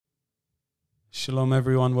Shalom,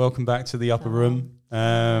 everyone. Welcome back to the upper room.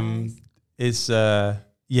 It's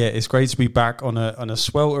great to be back on a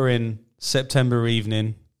sweltering September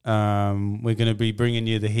evening. We're going to be bringing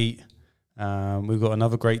you the heat. We've got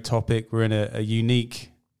another great topic. We're in a unique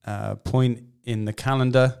point in the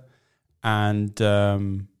calendar, and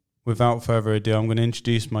without further ado, I'm going to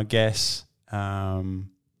introduce my guests. Rebecca,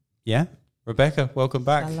 welcome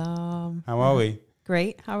back. Shalom. How are we?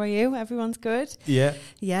 Great. How are you? Everyone's good? Yeah.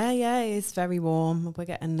 Yeah. It's very warm. We're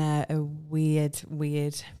getting a weird,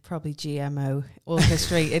 probably GMO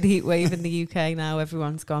orchestrated heat wave in the UK now.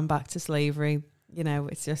 Everyone's gone back to slavery. You know,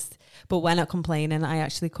 it's just, but we're not complaining. I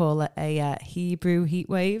actually call it a Hebrew heat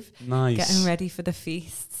wave. Nice. Getting ready for the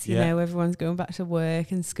feasts. You know, everyone's going back to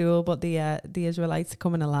work and school, but the Israelites are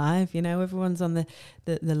coming alive. You know, everyone's on the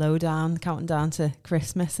lowdown, counting down to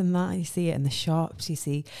Christmas and that. You see it in the shops. You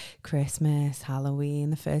see Christmas, Halloween,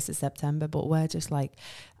 the 1st of September. But we're just like,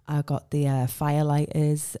 I got the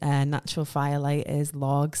firelighters, natural firelighters,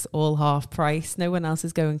 logs, all half price. No one else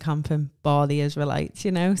is going camping, bar the Israelites,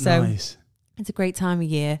 you know. So nice. It's a great time of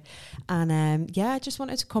year. And I just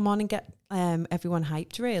wanted to come on and get everyone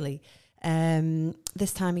hyped, really.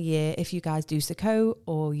 This time of year, if you guys do Sukkot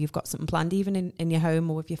or you've got something planned, even in your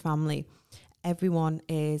home or with your family, everyone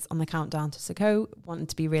is on the countdown to Sukkot, wanting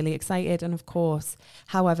to be really excited. And of course,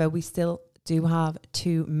 however, we still do have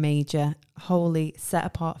 2 major holy set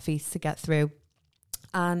apart feasts to get through.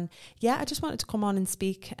 And I just wanted to come on and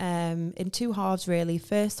speak in 2 halves, really.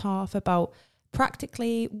 First half about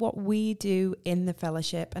practically what we do in the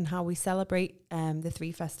fellowship and how we celebrate the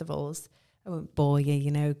 3 festivals. I won't bore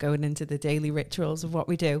you, going into the daily rituals of what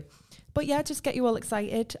we do. But just get you all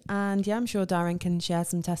excited. And I'm sure Darren can share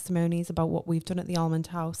some testimonies about what we've done at the Almond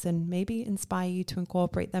House and maybe inspire you to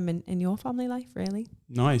incorporate them in your family life, really.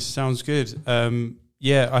 Nice. Sounds good.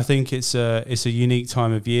 I think it's a unique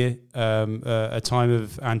time of year, a time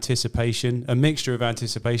of anticipation, a mixture of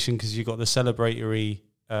anticipation because you've got the celebratory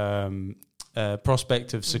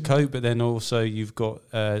prospect of Sukkot, but then also you've got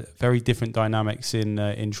very different dynamics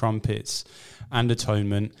in trumpets and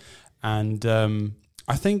atonement, and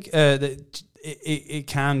I think that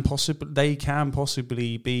they can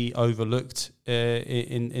possibly be overlooked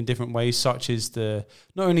in different ways, such as not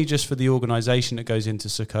only just for the organisation that goes into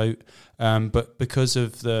Sukkot, but because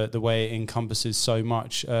of the way it encompasses so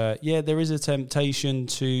much. There is a temptation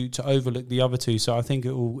to overlook the other 2. So I think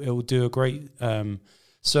it will do a great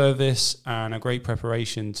service and a great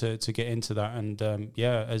preparation to get into that, and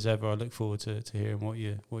as ever, I look forward to hearing what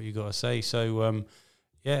you got to say. So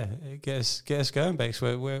get us going, Bex.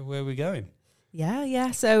 Where are we going?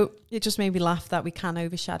 So it just made me laugh that we can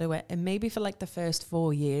overshadow it, and maybe for like the first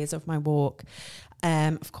 4 years of my walk,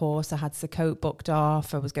 of course I had Sukkot booked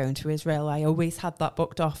off. I was going to Israel. I always had that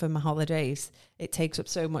booked off in my holidays. It takes up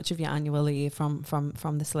so much of your annual leave from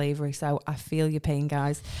the slavery, so I feel your pain,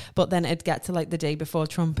 guys. But then it'd get to like the day before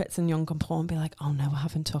trumpets and Yom Kippur and be like, oh no, I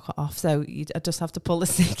haven't took it off, so I just have to pull a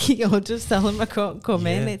sickie or just tell them I can't come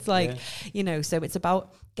in. It's like, so it's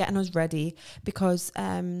about getting us ready, because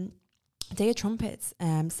Day of Trumpets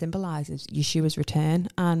symbolises Yeshua's return,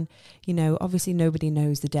 and obviously nobody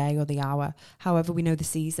knows the day or the hour. However, we know the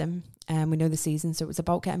season, so it's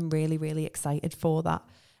about getting really, really excited for that.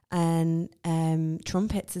 And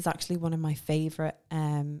trumpets is actually one of my favourite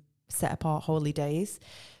set apart holy days,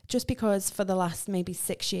 just because for the last maybe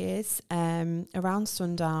 6 years, around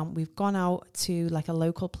sundown, we've gone out to like a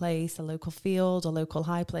local place, a local field, a local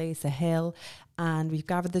high place, a hill, and we've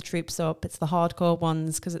gathered the troops up. It's the hardcore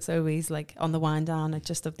ones, because it's always like on the wind down at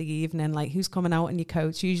just of the evening, like who's coming out in your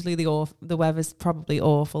coats. Usually the weather's probably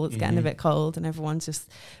awful. It's getting a bit cold and everyone's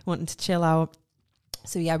just wanting to chill out.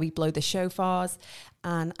 So we blow the shofars,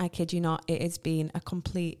 and I kid you not, it has been a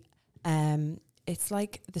complete it's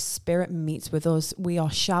like the Spirit meets with us. We are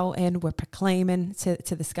shouting, we're proclaiming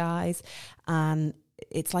to the skies, and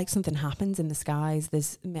it's like something happens in the skies.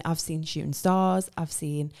 I've seen shooting stars. I've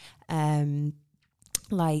seen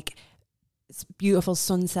like beautiful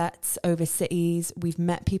sunsets over cities. We've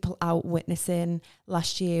met people out witnessing.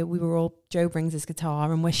 Last year Joe brings his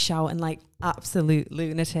guitar and we're shouting like absolute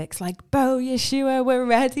lunatics, like, Bo Yeshua, we're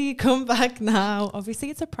ready, come back now. Obviously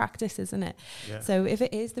it's a practice, isn't it? So if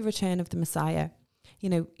it is the return of the Messiah,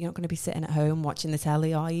 you're not going to be sitting at home watching the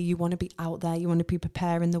telly, are you? You want to be out there. You want to be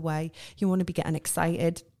preparing the way. You want to be getting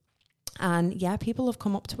excited. And people have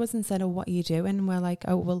come up to us and said, oh, what are you doing? And we're like,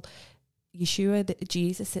 oh, well, Yeshua,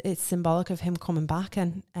 Jesus, it's symbolic of him coming back.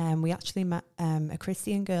 And we actually met a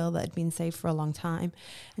Christian girl that had been saved for a long time,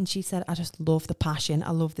 and she said, I just love the passion,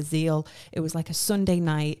 I love the zeal. It was like a Sunday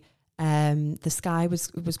night, The sky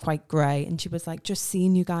was quite grey, and she was like, just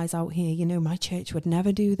seeing you guys out here, you know, my church would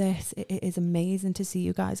never do this. It is amazing to see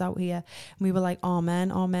you guys out here. And we were like,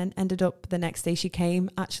 amen, amen. Ended up the next day she came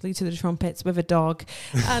actually to the trumpets with a dog,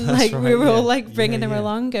 and like right, we were all like bringing her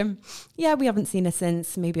along. And we haven't seen her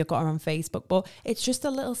since. Maybe I got her on Facebook, but it's just a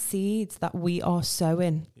little seeds that we are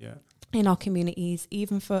sowing in our communities,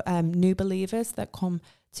 even for new believers that come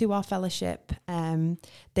to our fellowship.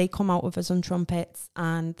 They come out with us on trumpets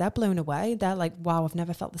and they're blown away. They're like, wow, I've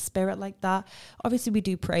never felt the spirit like that. Obviously we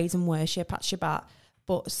do praise and worship at Shabbat,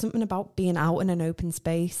 but something about being out in an open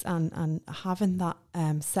space and having that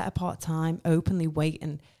set apart time, openly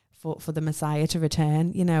waiting for the Messiah to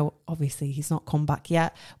return. You know, obviously he's not come back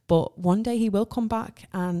yet, but one day he will come back,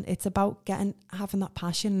 and it's about having that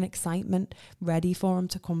passion and excitement ready for him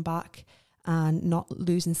to come back, and not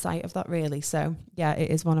losing sight of that, really. So it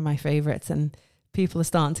is one of my favorites, and people are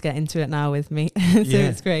starting to get into it now with me. So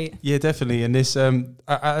it's great. Yeah, definitely. And this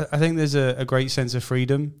I think there's a great sense of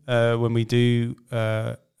freedom when we do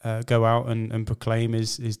go out and proclaim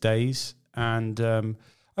his days. And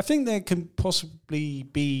I think there can possibly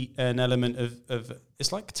be an element of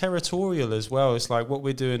it's like territorial as well. It's like what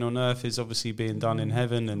we're doing on earth is obviously being done in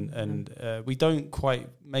heaven, and we don't quite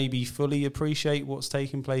maybe fully appreciate what's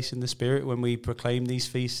taking place in the spirit when we proclaim these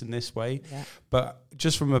feasts in this way. But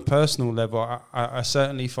just from a personal level, I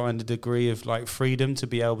certainly find a degree of like freedom to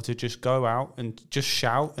be able to just go out and just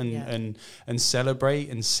shout and celebrate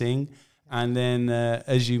and sing. And then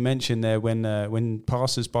as you mentioned there, when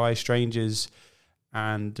passers-by, strangers,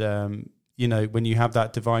 and you know, when you have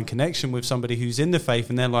that divine connection with somebody who's in the faith,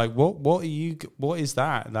 and they're like, what is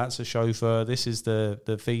that? That's a shofar. This is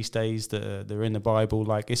the feast days that are in the Bible.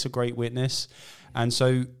 Like, it's a great witness. And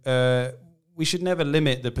so we should never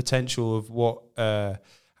limit the potential of what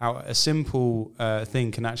how a simple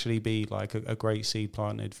thing can actually be like a great seed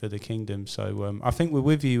planted for the kingdom. So I think we're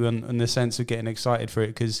with you in the sense of getting excited for it,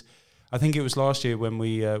 because I think it was last year when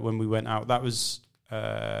we went out. That was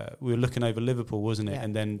we were looking over Liverpool, wasn't it?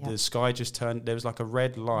 And then the sky just turned. There was like a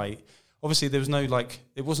red light. Obviously, there was no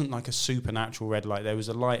it wasn't like a supernatural red light. There was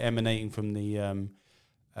a light emanating from the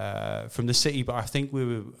city, but I think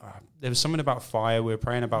there was something about fire. We were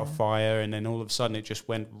praying about fire, and then all of a sudden it just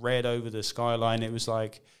went red over the skyline. It was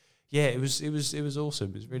like, it was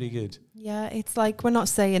awesome. It was really good. Yeah, it's like, we're not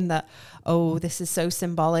saying that, oh, this is so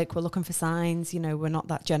symbolic, we're looking for signs. You know, we're not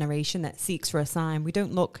that generation that seeks for a sign. We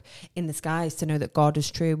don't look in the skies to know that God is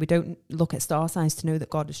true. We don't look at star signs to know that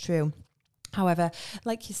God is true. However,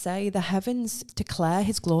 like you say, the heavens declare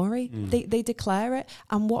his glory. They declare it.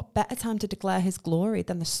 And what better time to declare his glory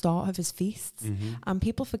than the start of his feasts? And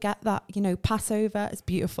people forget that. You know, Passover is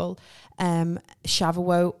beautiful.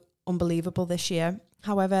 Shavuot, unbelievable this year.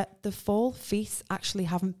 However, the fall feasts actually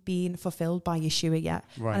haven't been fulfilled by Yeshua yet.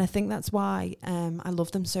 Right. And I think that's why I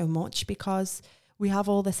love them so much, because we have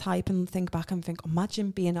all this hype and think back and think, imagine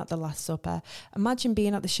being at the Last Supper. Imagine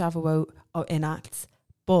being at the Shavuot or in Acts.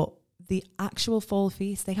 But the actual fall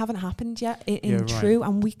feast, they haven't happened yet in true,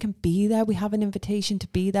 and we can be there. We have an invitation to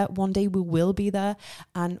be there. One day we will be there,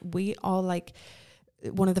 and we are like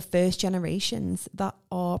one of the first generations that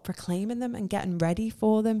are proclaiming them and getting ready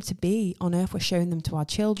for them to be on earth. We're showing them to our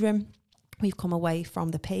children. We've come away from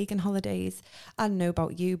the pagan holidays. I don't know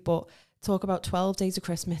about you, but talk about 12 days of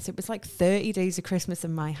Christmas. It was like 30 days of Christmas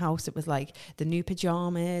in my house. It was like the new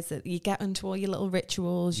pajamas. You get into all your little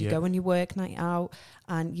rituals. You go on your work night out,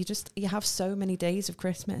 and you have so many days of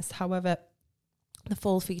Christmas. However, the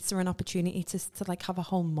fall feasts are an opportunity to like have a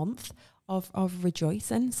whole month of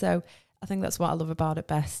rejoicing. So I think that's what I love about it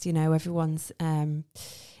best. You know, everyone's,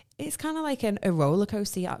 it's kind of like a roller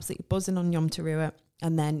coaster. You're absolutely buzzing on Yom Teruah,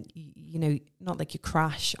 and then, you know, not like you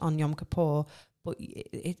crash on Yom Kippur, but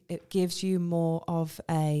it gives you more of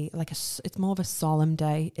it's more of a solemn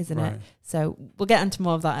day, isn't it? So we'll get into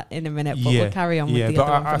more of that in a minute, but we'll carry on with the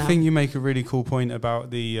other one for now. I think you make a really cool point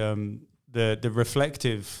about the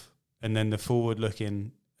reflective and then the forward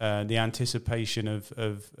looking. The anticipation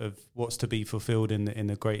of what's to be fulfilled in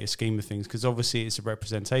the greater scheme of things, because obviously it's a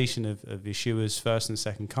representation of Yeshua's first and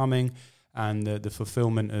second coming, and the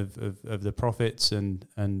fulfillment of the prophets and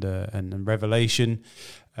revelation,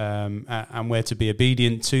 and we're to be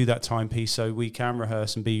obedient to that timepiece, so we can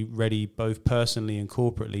rehearse and be ready both personally and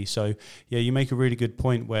corporately. So you make a really good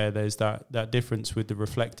point where there's that difference with the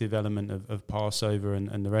reflective element of Passover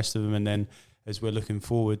and the rest of them, and then as we're looking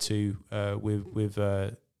forward to with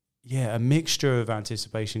a mixture of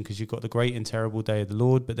anticipation, because you've got the great and terrible day of the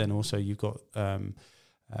Lord, but then also you've got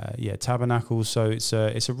tabernacles. So it's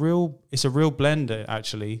a real blend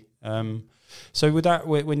actually. So with that,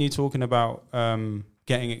 when you're talking about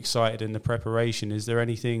getting excited in the preparation, is there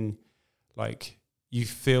anything like you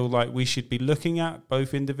feel like we should be looking at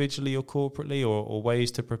both individually or corporately, or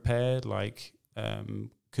ways to prepare, like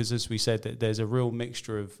because as we said, that there's a real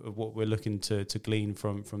mixture of what we're looking to glean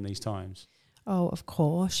from these times. Oh, of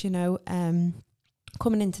course,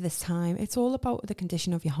 coming into this time, it's all about the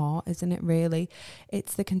condition of your heart, isn't it, really?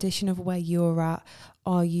 It's the condition of where you're at.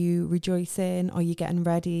 Are you rejoicing? Are you getting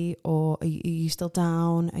ready? Or are you still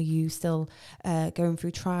down? Are you still going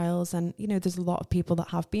through trials? And, there's a lot of people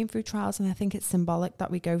that have been through trials, and I think it's symbolic that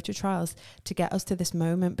we go to trials to get us to this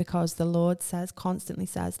moment, because the Lord constantly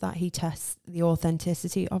says that he tests the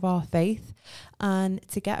authenticity of our faith. And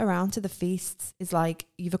to get around to the feasts is like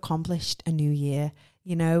you've accomplished a new year.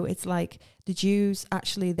 It's like the Jews,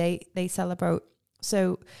 actually, they celebrate.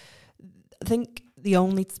 So I think the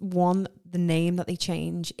name that they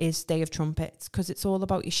change is Day of Trumpets, because it's all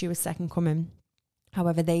about Yeshua's second coming.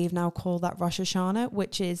 However, they've now called that Rosh Hashanah,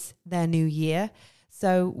 which is their new year.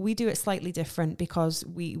 So we do it slightly different, because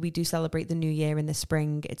we do celebrate the new year in the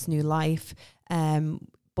spring. It's new life.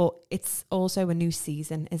 But it's also a new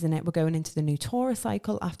season, isn't it? We're going into the new Torah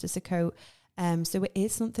cycle after Sukkot. So it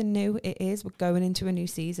is something new. We're going into a new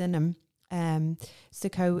season, and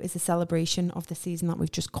Sukkot is a celebration of the season that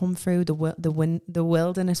we've just come through, the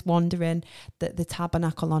wilderness wandering, the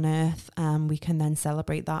tabernacle on earth. We can then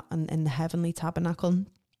celebrate that in the heavenly tabernacle.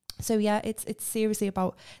 So yeah, it's seriously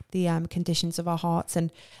about the conditions of our hearts,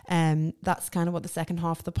 and that's kind of what the second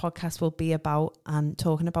half of the podcast will be about, and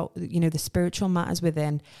talking about the spiritual matters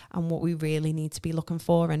within and what we really need to be looking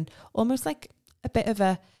for, and almost like a bit of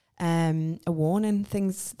a warning,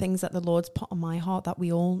 things that the Lord's put on my heart, that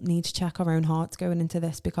we all need to check our own hearts going into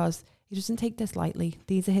this, because he doesn't take this lightly.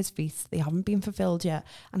 These are his feasts. They haven't been fulfilled yet.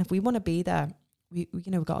 And if we want to be there, we've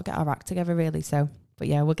got to get our act together, really. So, but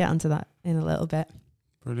yeah, we'll get onto that in a little bit.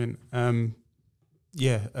 Brilliant. The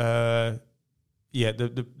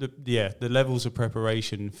levels of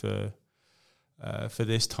preparation for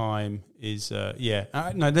this time is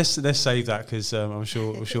let's save that, because I'm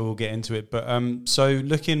sure we'll get into it. But so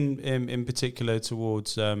looking in particular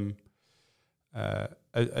towards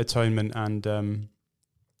atonement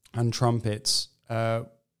and trumpets,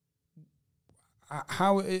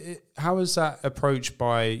 how is that approached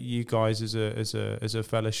by you guys as a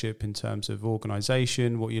fellowship in terms of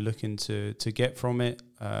organisation? What you're looking to get from it?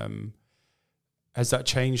 Has that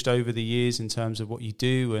changed over the years in terms of what you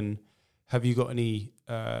do, and have you got any,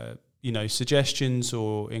 suggestions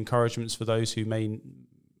or encouragements for those who may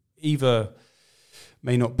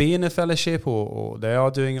not be in a fellowship, or they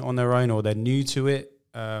are doing it on their own, or they're new to it?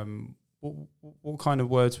 What kind of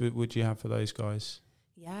words would you have for those guys?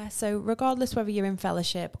 Yeah, so regardless whether you're in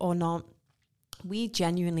fellowship or not, we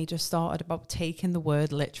genuinely just started about taking the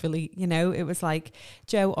word literally. It was like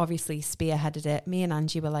Joe obviously spearheaded it. Me and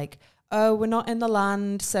Angie were like, oh, we're not in the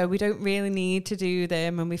land, so we don't really need to do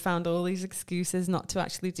them. And we found all these excuses not to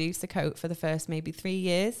actually do Sukkot for the first maybe 3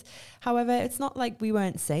 years. However, it's not like we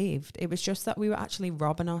weren't saved. It was just that we were actually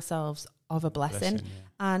robbing ourselves of a blessing. Yeah.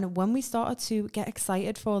 And when we started to get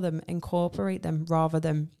excited for them, incorporate them, rather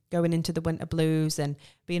than going into the winter blues and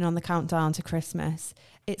being on the countdown to Christmas,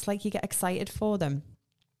 it's like you get excited for them,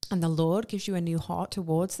 and the Lord gives you a new heart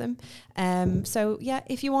towards them. So yeah,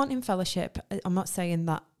 if you aren't in fellowship, I'm not saying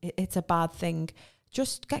that it's a bad thing.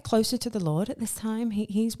 Just get closer to the Lord at this time.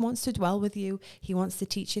 He wants to dwell with you. He wants to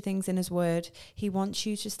teach you things in his word. He wants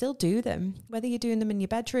you to still do them, whether you're doing them in your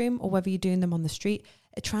bedroom or whether you're doing them on the street.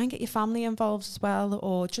 Try and get your family involved as well,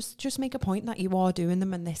 or just make a point that you are doing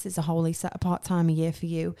them, and this is a holy set apart time of year for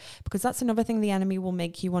you, because that's another thing the enemy will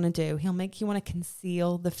make you want to do. He'll make you want to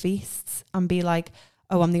conceal the feasts and be like,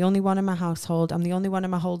 oh, I'm the only one in my household. I'm the only one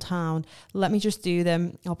in my whole town. Let me just do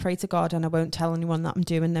them. I'll pray to God and I won't tell anyone that I'm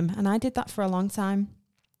doing them. And I did that for a long time.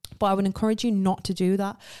 But I would encourage you not to do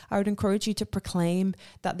that. I would encourage you to proclaim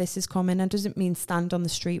that this is coming. And doesn't mean stand on the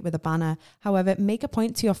street with a banner. However, make a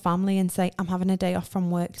point to your family and say, I'm having a day off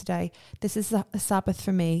from work today. This is a Sabbath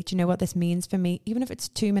for me. Do you know what this means for me? Even if it's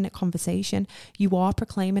a 2-minute conversation, you are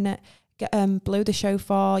proclaiming it. Blow the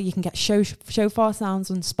shofar. You can get shofar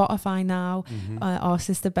sounds on Spotify now. Mm-hmm. Our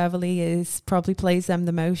sister Beverly probably plays them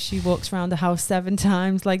the most. She walks around the house 7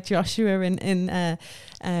 times like Joshua in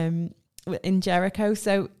Jericho.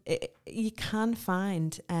 So you can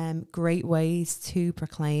find great ways to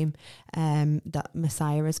proclaim that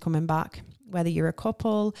Messiah is coming back. Whether you're a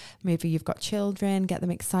couple, maybe you've got children, get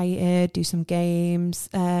them excited, do some games,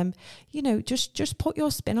 just put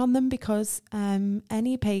your spin on them, because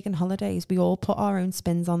any pagan holidays, we all put our own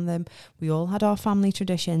spins on them. We all had our family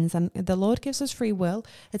traditions, and the Lord gives us free will.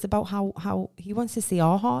 It's about how he wants to see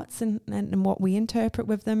our hearts and what we interpret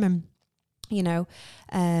with them. And you know,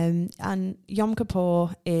 and Yom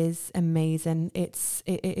Kippur is amazing.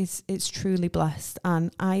 It's truly blessed.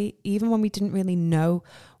 And even when we didn't really know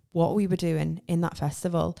what we were doing in that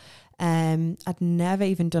festival, I'd never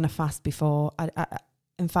even done a fast before.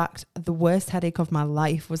 In fact, the worst headache of my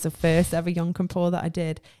life was the first ever Yom Kippur that I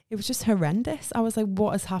did. It was just horrendous. I was like,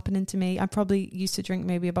 what is happening to me? I probably used to drink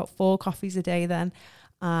maybe about 4 coffees a day then.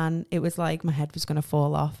 And it was like my head was going to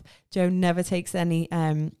fall off. Joe never takes any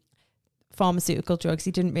pharmaceutical drugs.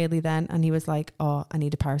 He didn't really then. And he was like, oh, I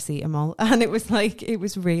need a paracetamol. And it was like, it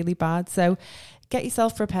was really bad. So get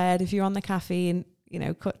yourself prepared. If you're on the caffeine, you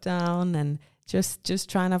know, cut down and just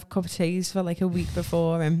try and have a cup of teas for like a week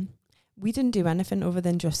before. And we didn't do anything other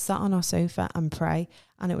than just sat on our sofa and pray.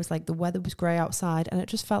 And it was like the weather was grey outside and it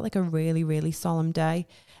just felt like a really, really solemn day.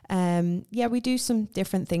 Yeah, we do some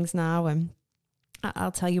different things now. And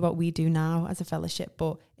I'll tell you what we do now as a fellowship.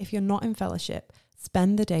 But if you're not in fellowship,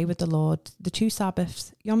 spend the day with the Lord. The 2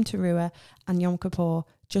 Sabbaths, Yom Teruah and Yom Kippur,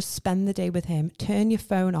 just spend the day with him. Turn your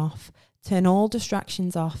phone off. Turn all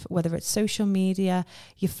distractions off, whether it's social media,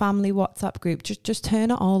 your family WhatsApp group. Just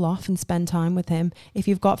turn it all off and spend time with him. If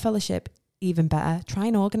you've got fellowship, even better. Try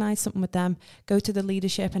and organise something with them. Go to the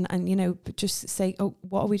leadership and you know, just say, oh,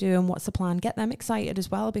 what are we doing? What's the plan? Get them excited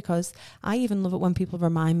as well, because I even love it when people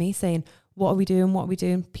remind me saying, what are we doing? What are we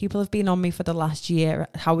doing? People have been on me for the last year.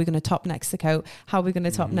 How are we going to top Mexico? How are we going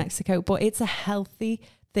to top Mexico? But it's a healthy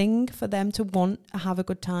thing for them to want to have a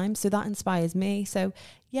good time. So that inspires me. So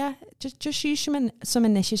yeah, just use some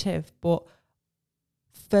initiative. But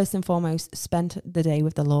first and foremost, spend the day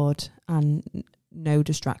with the Lord and no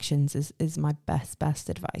distractions is my best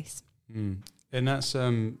advice. And that's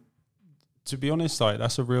to be honest, like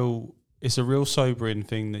it's a real sobering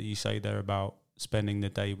thing that you say there about spending the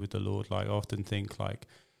day with the Lord. Like I often think, like,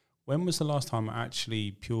 when was the last time I actually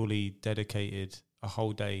purely dedicated a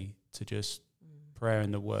whole day to just prayer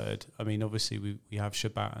and the word? I mean, obviously we have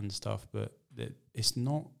Shabbat and stuff, but it's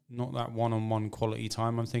not that one-on-one quality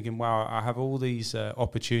time. I'm thinking, wow, I have all these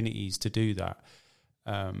opportunities to do that.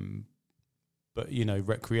 But, you know,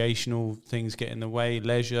 recreational things get in the way,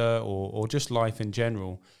 leisure or just life in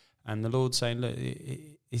general. And the Lord's saying, look,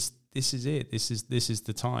 this is it. This is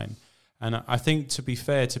the time. And I think, to be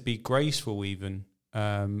fair, to be graceful even,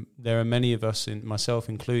 there are many of us, myself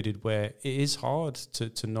included, where it is hard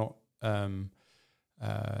to not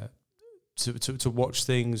to watch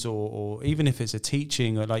things, or even if it's a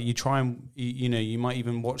teaching, or like you try and you might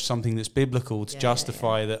even watch something that's biblical to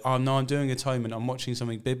justify that. Oh no, I'm doing atonement, I'm watching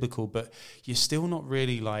something biblical, but you're still not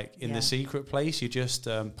really like in the secret place. You're just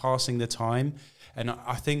passing the time. And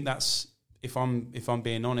I think that's, if I'm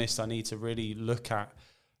being honest, I need to really look at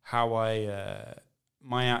how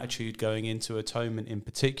my attitude going into atonement in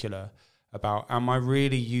particular, about, am I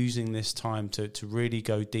really using this time to really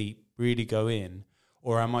go deep, really go in?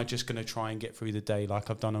 Or am I just going to try and get through the day like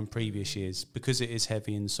I've done on previous years, because it is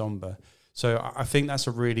heavy and somber? So I think that's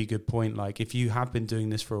a really good point. Like, if you have been doing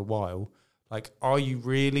this for a while, like, are you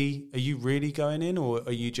really going in, or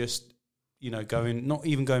are you just, going, not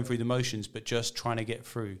even going through the motions, but just trying to get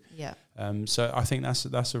through? Yeah. So I think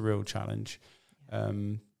that's a real challenge.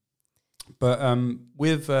 But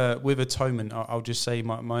with atonement, I'll just say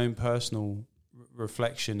my own personal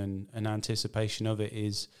reflection and anticipation of it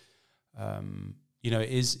is,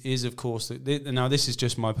 is of course, now this is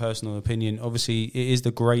just my personal opinion. Obviously, it is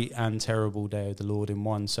the great and terrible day of the Lord in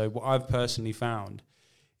one. So what I've personally found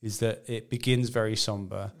is that it begins very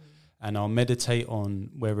somber, and I'll meditate on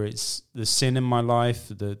whether it's the sin in my life,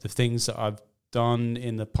 the things that I've done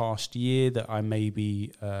in the past year that I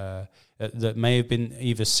that may have been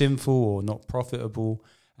either sinful or not profitable.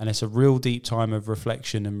 And it's a real deep time of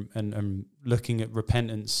reflection and looking at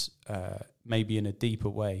repentance, maybe in a deeper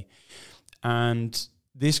way. And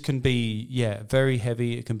this can be, very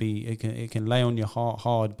heavy. It can lay on your heart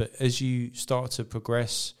hard. But as you start to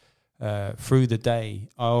progress through the day,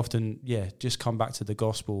 I often, just come back to the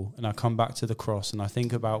gospel, and I come back to the cross, and I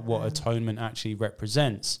think about what atonement actually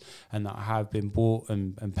represents, and that I have been bought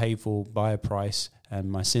and paid for by a price, and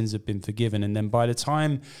my sins have been forgiven. And then by the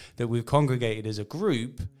time that we've congregated as a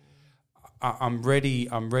group, I'm ready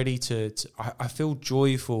to I feel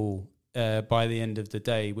joyful by the end of the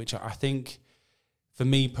day, which I think, for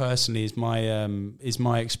me personally, is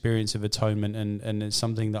my experience of atonement, and it's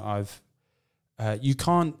something that I've you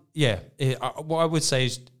can't what I would say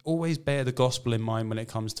is always bear the gospel in mind when it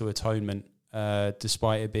comes to atonement,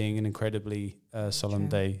 despite it being an incredibly solemn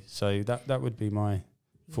day. So that would be my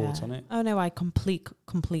thoughts on it? Oh no, I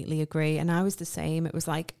completely agree. And I was the same. It was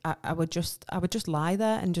like I would just lie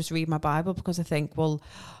there and just read my Bible, because I think, well,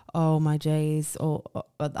 oh my days, or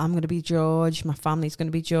I'm going to be judged. My family's going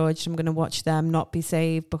to be judged. I'm going to watch them not be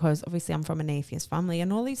saved because obviously I'm from an atheist family,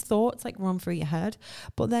 and all these thoughts like run through your head.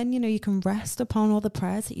 But then, you can rest upon all the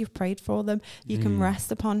prayers that you've prayed for them. You can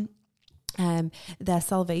rest upon their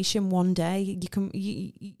salvation one day.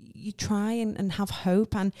 You try and have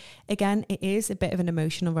hope, and again, it is a bit of an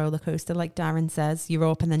emotional roller coaster, like Darren says. You're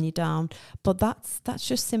up and then you're down, but that's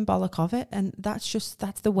just symbolic of it, and that's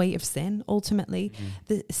the weight of sin. Ultimately,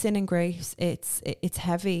 the sin and grace, it's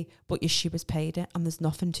heavy, but Yeshua's paid it, and there's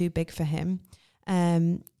nothing too big for him.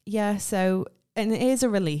 So, and it is a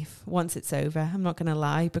relief once it's over, I'm not going to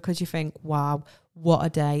lie, because you think, wow, what a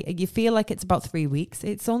day. You feel like it's about 3 weeks.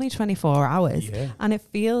 It's only 24 hours. Yeah. And it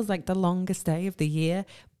feels like the longest day of the year.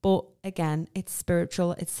 But again, it's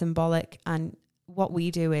spiritual, it's symbolic. And what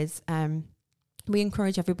we do is we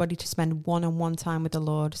encourage everybody to spend one-on-one time with the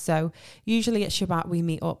Lord. So usually at Shabbat, we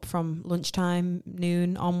meet up from lunchtime,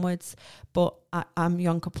 noon onwards. But at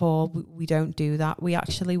Yom Kippur, we don't do that. We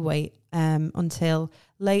actually wait until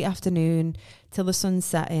late afternoon, till the sun's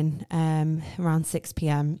setting, around 6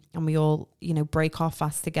 p.m. and we all, break our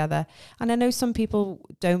fast together. And I know some people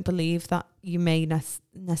don't believe that you may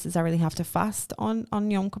necessarily have to fast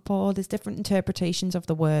on Yom Kippur. There's different interpretations of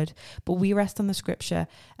the word, but we rest on the scripture.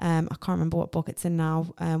 I can't remember what book it's in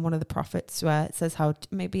now. One of the prophets, where it says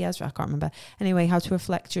maybe Ezra, I can't remember. Anyway, how to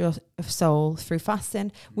afflict your soul through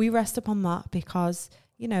fasting. We rest upon that because,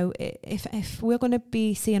 if we're going to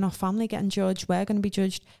be seeing our family getting judged, we're going to be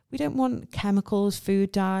judged. We don't want chemicals,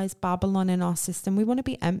 food dyes, Babylon in our system. We want to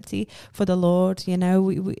be empty for the Lord.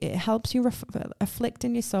 It helps you afflict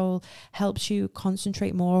in your soul, helps you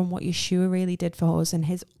concentrate more on what Yeshua really did for us and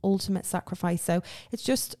his ultimate sacrifice. So it's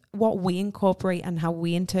just what we incorporate and how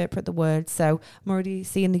we interpret the word. So I'm already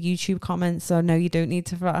seeing the YouTube comments. So no, you don't need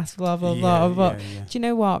to fast, blah, blah, blah. But do you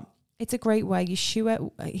know what? It's a great way. Yeshua,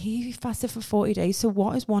 he fasted for 40 days. So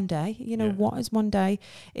what is one day? What is one day?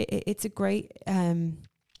 It's a great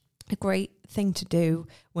thing to do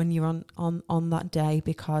when you're on that day,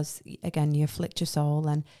 because again, you afflict your soul,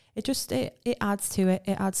 and it adds to it.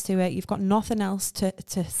 It adds to it. You've got nothing else to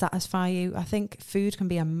satisfy you. I think food can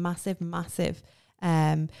be a massive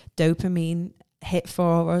dopamine hit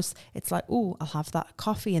for us. It's like, I'll have that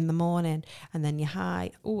coffee in the morning, and then you're high,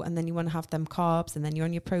 and then you want to have them carbs, and then you're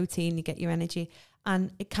on your protein, you get your energy,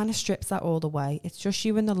 and it kind of strips that all away. It's just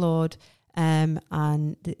you and the Lord, and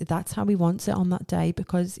that's how he wants it on that day,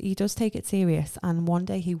 because he does take it serious, and one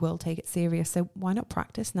day he will take it serious. So why not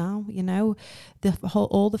practice now?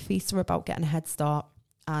 All the feasts are about getting a head start,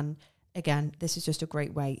 and again, this is just a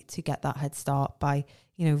great way to get that head start by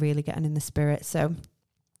really getting in the spirit. So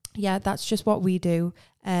yeah, that's just what we do.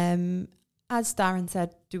 As Darren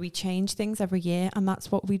said, do we change things every year? And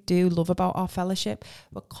that's what we do love about our fellowship.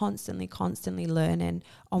 We're constantly learning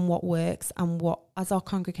on what works, and what, as our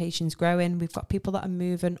congregation's growing, we've got people that are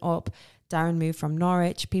moving up. Darren moved from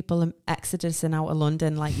Norwich, people exodusing out of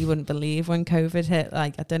London like you wouldn't believe when COVID hit.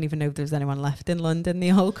 Like, I don't even know if there's anyone left in London.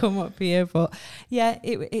 They all come up here. But yeah,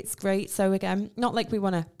 it's great. So again, not like we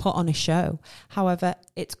want to put on a show. However,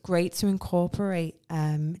 it's great to incorporate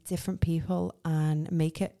different people and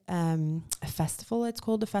make it a festival. It's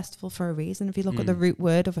called a festival for a reason. If you look at the root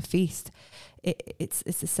word of a feast, it's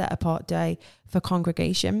a set apart day for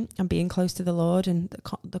congregation and being close to the Lord. And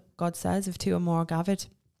the God says, if two or more are gathered,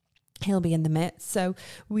 he'll be in the midst. So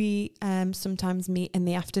we sometimes meet in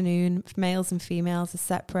the afternoon. Males and females are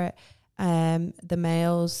separate. The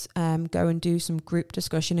males go and do some group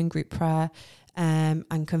discussion and group prayer,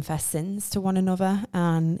 and confess sins to one another.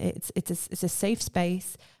 And it's a safe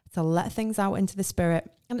space to let things out into the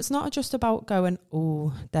spirit. And it's not just about going,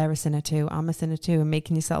 they're a sinner too, I'm a sinner too, and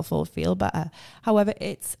making yourself all feel better. However,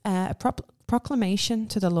 it's a proclamation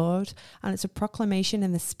to the Lord, and it's a proclamation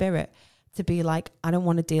in the spirit to be like, I don't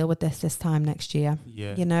want to deal with this time next year.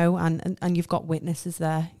 Yeah. And you've got witnesses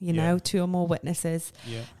there, two or more witnesses.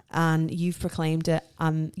 Yeah. And you've proclaimed it,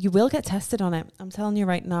 and you will get tested on it. I'm telling you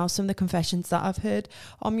right now, some of the confessions that I've heard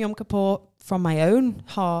on Yom Kippur from my own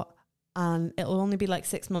heart, and it'll only be like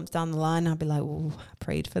 6 months down the line, I'll be like, I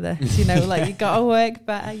prayed for this, like you gotta work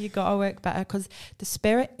better, because the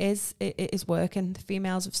spirit is working. The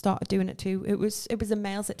females have started doing it too. It was the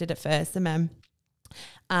males that did it first, the men.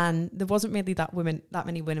 And there wasn't really that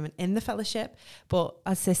many women in the fellowship, but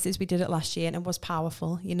as sisters we did it last year, and it was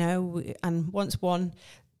powerful, and once one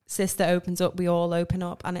sister opens up, we all open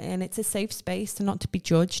up, and it's a safe space to not to be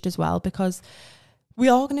judged as well, because we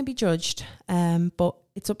are going to be judged, but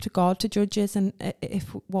it's up to God to judge us. And if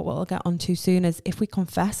what we'll get onto soon is if we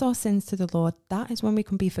confess our sins to the Lord, that is when we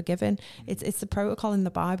can be forgiven. It's the protocol in the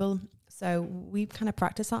Bible. So we kind of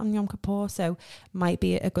practice that on Yom Kippur. So might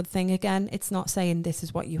be a good thing. Again, it's not saying this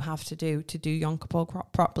is what you have to do Yom Kippur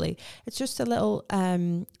properly. It's just a little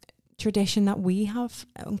tradition that we have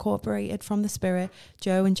incorporated from the Spirit.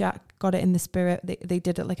 Joe and Jack got it in the Spirit. They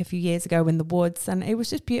did it like a few years ago in the woods, and it was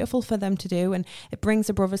just beautiful for them to do. And it brings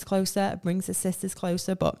the brothers closer. It brings the sisters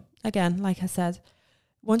closer. But again, like I said,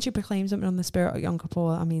 once you proclaim something on the Spirit of Yom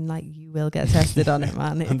Kippur, I mean, like, you will get tested on it,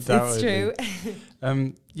 man. It's true.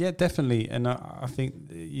 Yeah, definitely. And I think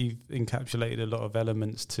you've encapsulated a lot of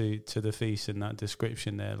elements to the feast in that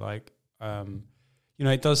description there. Like,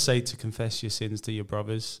 it does say to confess your sins to your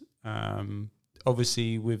brothers.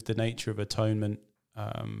 Obviously, with the nature of atonement,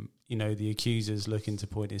 the accuser's looking to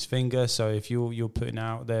point his finger. So if you're putting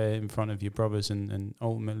out there in front of your brothers and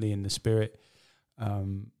ultimately in the Spirit,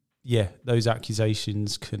 those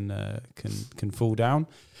accusations can fall down,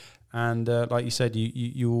 and like you said,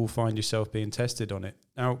 you will find yourself being tested on it.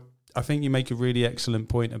 Now, I think you make a really excellent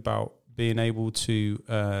point about being able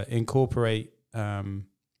to incorporate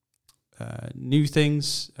new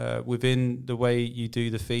things within the way you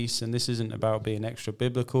do the feast, and this isn't about being extra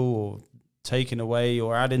biblical or taking away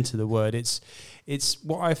or adding to the word. It's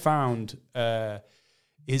what I found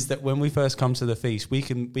is that when we first come to the feast, we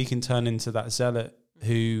can turn into that zealot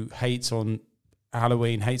who hates on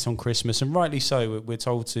Halloween, hates on Christmas, and rightly so. We're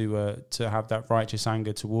told to have that righteous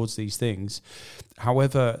anger towards these things.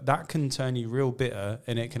 However, that can turn you real bitter,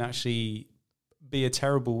 and it can actually be a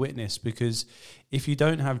terrible witness, because if you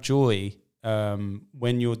don't have joy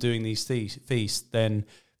when you're doing these feasts, then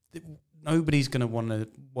nobody's going to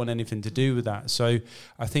want anything to do with that. So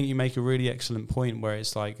I think you make a really excellent point where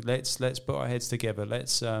it's like, let's put our heads together.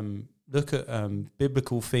 Let's look at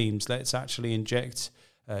biblical themes. Let's actually inject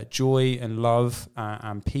joy and love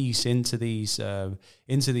and peace into these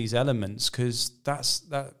elements, because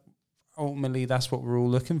ultimately that's what we're all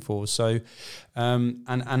looking for. So and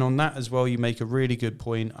on that as well, you make a really good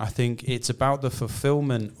point. I think it's about the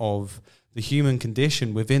fulfillment of the human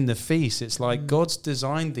condition within the feast. It's like God's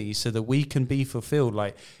designed these so that we can be fulfilled.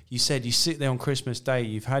 Like you said, you sit there on Christmas Day,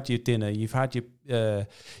 you've had your dinner, you've had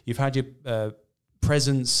your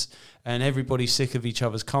presents, and everybody's sick of each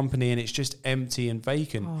other's company, and it's just empty and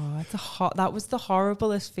vacant. Oh, that was the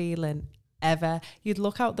horriblest feeling ever. You'd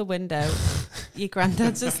look out the window, your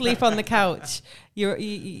granddad's asleep on the couch, your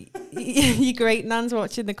great nan's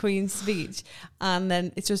watching the Queen's speech, and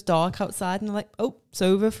then it's just dark outside, and they're like, oh, it's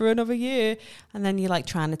over for another year. And then you're like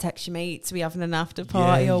trying to text your mates, we having an after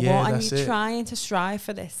party or what, and you're trying to strive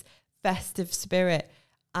for this festive spirit,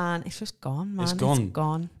 and it's just gone, man. It's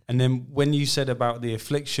gone. And then when you said about the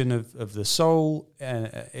affliction of the soul,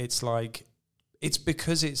 it's like, it's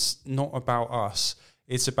because it's not about us,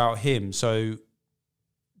 it's about him. So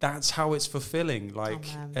that's how it's fulfilling. Like,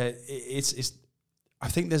 it's. I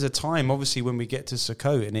think there's a time, obviously, when we get to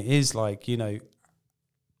Sukkot, and it is like,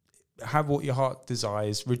 have what your heart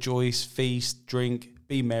desires, rejoice, feast, drink,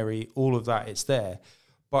 be merry, all of that, it's there.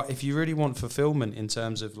 But if you really want fulfillment in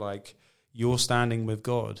terms of like you're standing with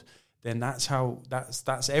God, then that's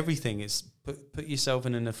everything. It's put yourself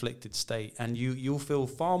in an afflicted state, and you'll feel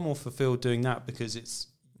far more fulfilled doing that, because it's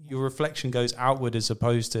your reflection goes outward as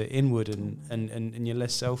opposed to inward, and you're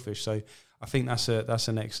less selfish. So I think that's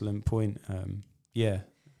an excellent point. Yeah,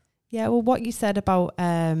 well, what you said about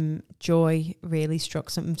joy really struck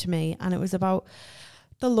something to me, and it was about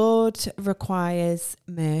the Lord requires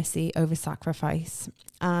mercy over sacrifice,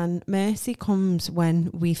 and mercy comes when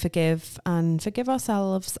we forgive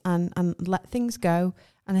ourselves and let things go.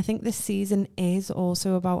 And I think this season is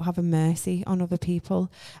also about having mercy on other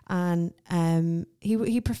people, and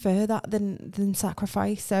he prefer that than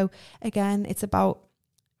sacrifice. So again, it's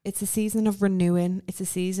a season of renewing. It's a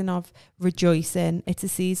season of rejoicing. It's a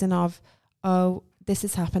season of, oh, this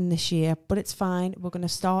has happened this year, but it's fine. We're going to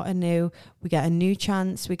start anew. We get a new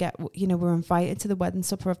chance. We're invited to the wedding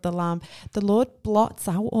supper of the Lamb. The Lord blots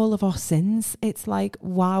out all of our sins. It's like,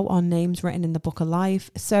 wow, our name's written in the book of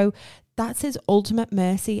life. So that's his ultimate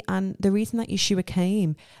mercy. And the reason that Yeshua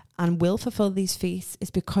came and will fulfill these feasts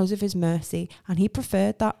is because of his mercy. And he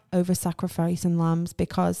preferred that over sacrifice and lambs,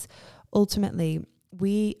 because ultimately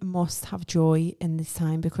we must have joy in this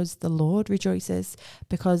time, because the Lord rejoices,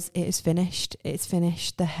 because it is finished. It's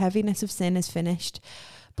finished. The heaviness of sin is finished.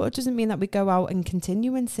 But it doesn't mean that we go out and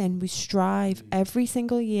continue in sin. We strive every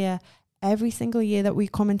single year that we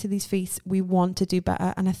come into these feasts, we want to do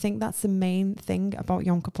better. And I think that's the main thing about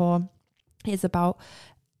Yom Kippur, is about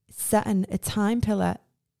setting a time pillar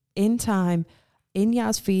in time in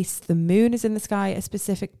Yah's feast, the moon is in the sky at a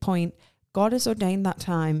specific point. God has ordained that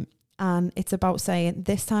time. And it's about saying,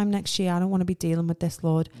 this time next year, I don't want to be dealing with this,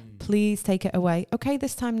 Lord. Please take it away. Okay,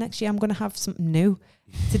 this time next year, I'm going to have something new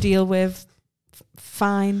to deal with.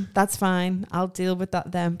 Fine, that's fine. I'll deal with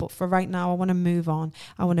that then. But for right now, I want to move on.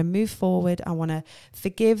 I want to move forward. I want to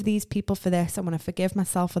forgive these people for this. I want to forgive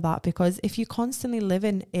myself for that. Because if you're constantly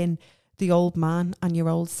living in the old man and your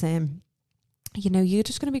old sin, you know, you're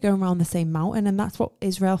just going to be going around the same mountain. And that's what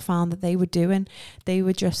Israel found that they were doing. They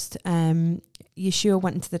were just... Yeshua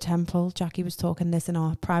went into the temple. Jackie was talking this in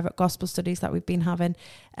our private gospel studies that we've been having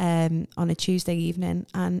on a Tuesday evening.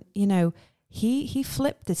 And, you know, he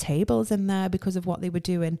flipped the tables in there because of what they were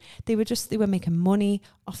doing. They were making money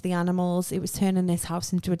off the animals. It was turning this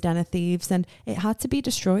house into a den of thieves, and it had to be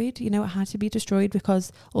destroyed. You know, it had to be destroyed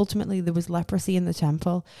because ultimately there was leprosy in the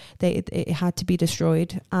temple. It had to be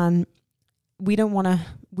destroyed. And we don't want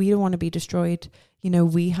to be destroyed. You know,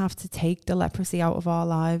 we have to take the leprosy out of our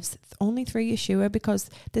lives only through Yeshua,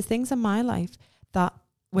 because there's things in my life that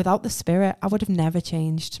without the Spirit, I would have never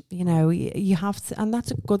changed. You know, you have to, and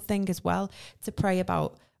that's a good thing as well, to pray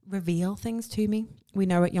about, reveal things to me. We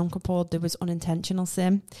know at Yom Kippur there was unintentional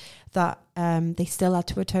sin that they still had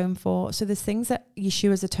to atone for. So there's things that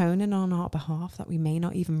Yeshua's atoning on our behalf that we may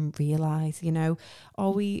not even realize. You know,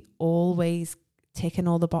 are we always ticking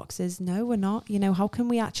all the boxes? No, we're not. You know, how can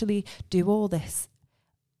we actually do all this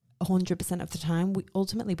 100% of the time? We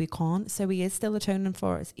can't. So he is still atoning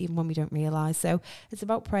for us even when we don't realize. So it's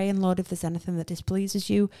about praying, Lord, if there's anything that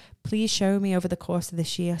displeases you, please show me over the course of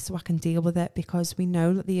this year so I can deal with it, because we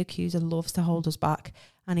know that the accuser loves to hold us back,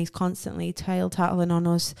 and he's constantly tattling on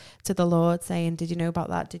us to the Lord, saying, did you know about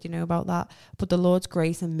that? Did you know about that? But the Lord's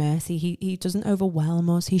grace and mercy, he doesn't overwhelm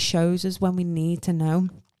us. He shows us when we need to know.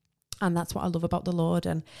 And that's what I love about the Lord.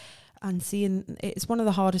 And seeing, it's one of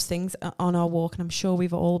the hardest things on our walk, and I'm sure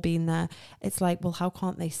we've all been there. It's like, well, how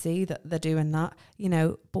can't they see that they're doing that? You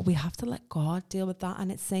know, but we have to let God deal with that.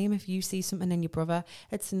 And it's same if you see something in your brother.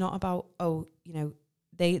 It's not about, oh, you know,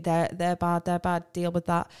 they're bad, deal with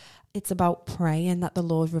that. It's about praying that the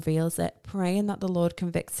Lord reveals it, praying that the Lord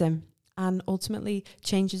convicts him, and ultimately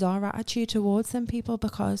changes our attitude towards them people,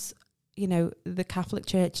 because you know, the Catholic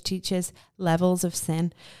Church teaches levels of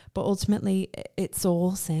sin, but ultimately it's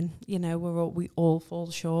all sin. You know, we all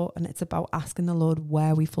fall short, and it's about asking the Lord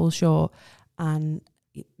where we fall short and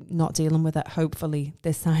not dealing with it, hopefully,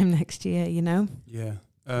 this time next year, you know? Yeah.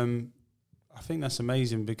 I think that's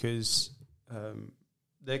amazing, because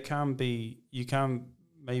you can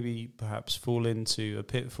maybe perhaps fall into a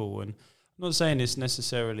pitfall, and I'm not saying it's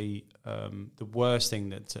necessarily the worst thing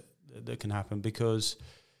that can happen, because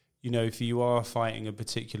you know, if you are fighting a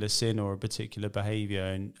particular sin or a particular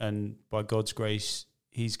behavior, and by God's grace,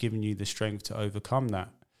 he's given you the strength to overcome that,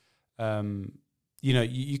 you know,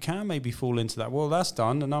 you can maybe fall into that. Well, that's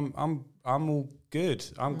done, and I'm all good.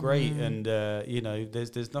 I'm great, and you know,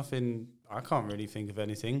 there's nothing. I can't really think of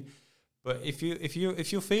anything. But if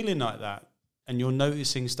you're feeling like that, and you're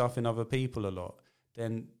noticing stuff in other people a lot,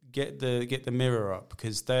 then get the mirror up,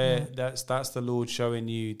 because that's the Lord showing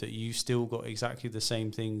you that you've still got exactly the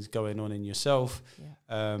same things going on in yourself,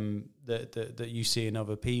 that you see in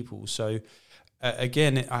other people. So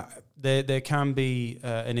again, there can be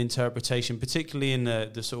an interpretation, particularly in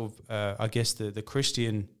the sort of I guess the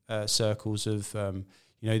Christian circles of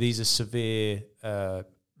you know, these are severe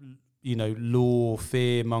you know, law,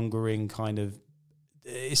 fear mongering kind of.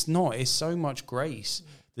 It's not. It's so much grace.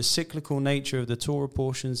 The cyclical nature of the Torah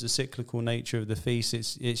portions, the cyclical nature of the feast,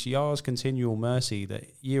 it's Yah's continual mercy that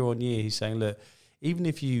year on year he's saying, look, even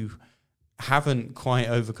if you haven't quite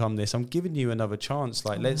overcome this, I'm giving you another chance.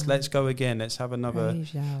 Like, let's go again. Let's have another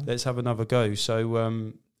go.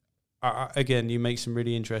 So again, you make some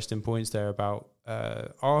really interesting points there about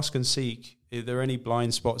ask and seek. Are there any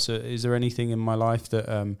blind spots? Is there anything in my life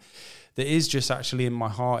that is just actually in my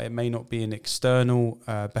heart? It may not be an external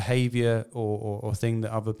behavior or thing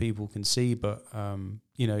that other people can see, but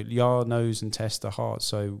you know, Yah knows and tests the heart.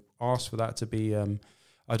 So ask for that to be.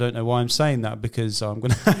 I don't know why I'm saying that, because I'm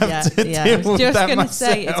going to have to deal with just that going to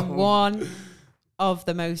myself. say it's one of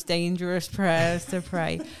the most dangerous prayers to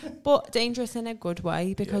pray, but dangerous in a good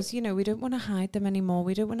way, because you know, we don't want to hide them anymore.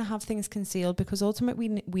 We don't want to have things concealed, because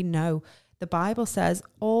ultimately we know the Bible says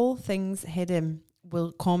all things hidden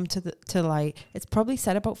will come to light. It's probably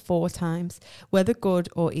said about 4 times, whether good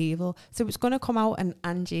or evil. So it's going to come out. And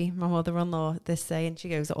Angie, my mother-in-law, this saying, she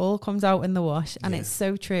goes, it all comes out in the wash. And it's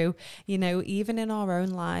so true. You know, even in our own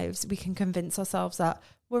lives, we can convince ourselves that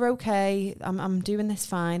we're okay. I'm doing this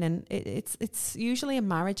fine. And it's usually in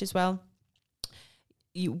marriage as well.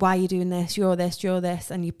 why are you doing this? You're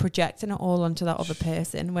this, and you're projecting it all onto that other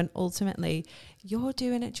person when ultimately you're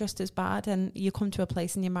doing it just as bad. And you come to a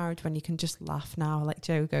place in your marriage when you can just laugh now, like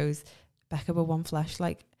Joe goes, Becca, we're one flesh.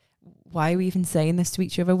 Like, why are we even saying this to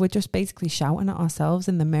each other? We're just basically shouting at ourselves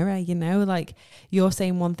in the mirror, you know, like you're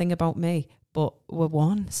saying one thing about me, but we're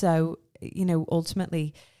one. So, you know,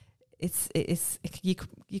 ultimately you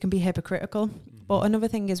can be hypocritical. But another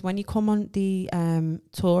thing is when you come on the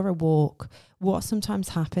Torah walk, what sometimes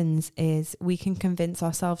happens is we can convince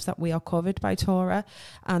ourselves that we are covered by Torah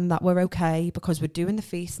and that we're okay because we're doing the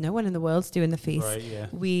feast. No one in the world's doing the feast. Right, yeah.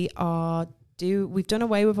 We've done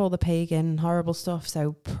away with all the pagan horrible stuff,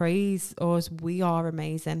 so praise us, we are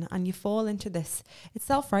amazing. And you fall into this, it's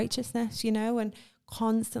self-righteousness, you know, and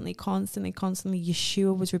constantly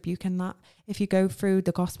Yeshua was rebuking that. If you go through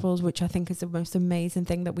the Gospels, which I think is the most amazing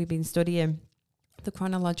thing that we've been studying, the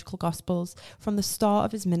chronological Gospels, from the start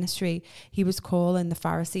of his ministry, he was calling the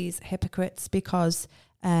Pharisees hypocrites because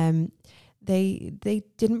they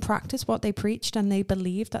didn't practice what they preached, and they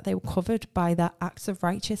believed that they were covered by their acts of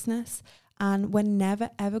righteousness. And we're never,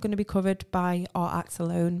 ever going to be covered by our acts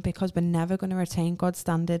alone, because we're never going to attain God's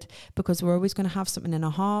standard, because we're always going to have something in our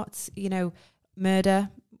hearts. You know, murder,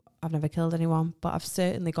 I've never killed anyone, but I've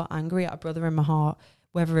certainly got angry at a brother in my heart,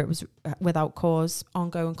 whether it was without cause,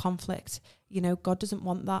 ongoing conflict. You know, God doesn't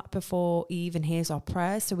want that before he even hears our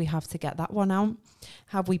prayers, so we have to get that one out.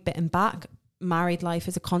 Have we bitten back? Married life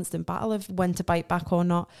is a constant battle of when to bite back or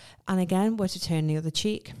not. And again, we're to turn the other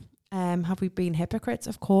cheek. Have we been hypocrites?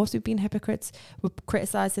 Of course we've been hypocrites. We're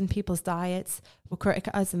criticising people's diets. We're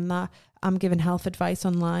criticising that. I'm giving health advice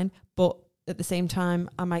online, but at the same time,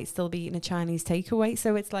 I might still be eating a Chinese takeaway.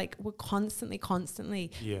 So it's like we're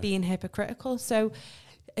constantly being hypocritical. So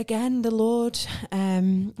again, the Lord,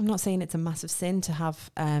 I'm not saying it's a massive sin to have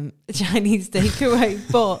a Chinese takeaway,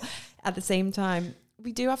 but at the same time,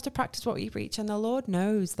 we do have to practice what we preach, and the Lord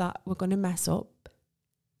knows that we're going to mess up.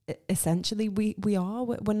 Essentially,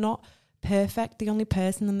 we're not perfect. The only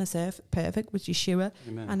person on this earth perfect was Yeshua.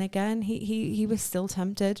 Amen. And again, he was still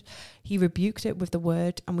tempted. He rebuked it with the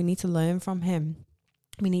word, and we need to learn from him.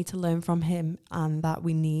 We need to learn from him, and that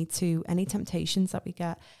we need to, any temptations that we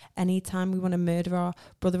get, anytime we want to murder our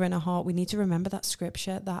brother in our heart, we need to remember that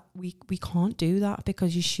scripture that we can't do that,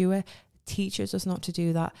 because Yeshua teaches us not to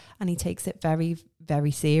do that, and he takes it very,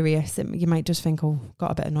 very serious. You might just think, oh,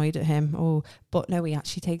 got a bit annoyed at him, but no, he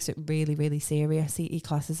actually takes it really, really serious. He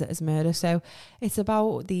classes it as murder. So it's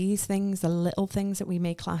about these things, the little things that we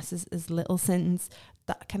may class as little sins,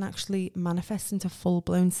 that can actually manifest into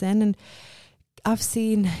full-blown sin. And I've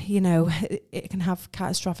seen, you know, it can have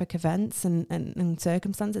catastrophic events and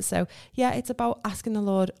circumstances. So yeah, it's about asking the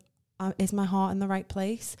Lord, is my heart in the right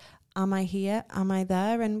place? Am I here? Am I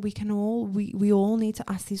there? And we all need to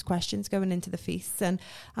ask these questions going into the feasts. And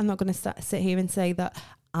I'm not going to sit here and say that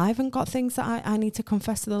I haven't got things that I need to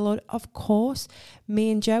confess to the Lord. Of course, me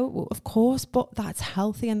and Joe, of course, but that's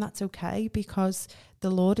healthy and that's okay, because the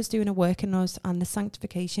Lord is doing a work in us, and the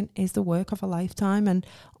sanctification is the work of a lifetime. And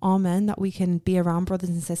amen, that we can be around brothers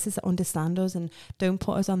and sisters that understand us and don't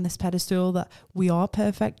put us on this pedestal that we are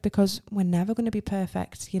perfect, because we're never going to be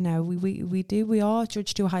perfect. You know, we are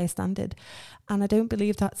judged to a higher standard. And I don't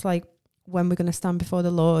believe that's like when we're going to stand before the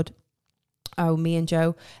Lord, oh, me and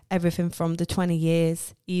Joe, everything from the 20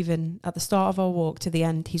 years, even at the start of our walk to the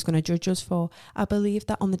end, he's going to judge us for. I believe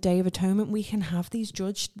that on the Day of Atonement, we can have these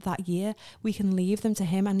judged that year. We can leave them to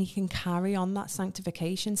him, and he can carry on that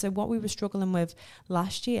sanctification. So what we were struggling with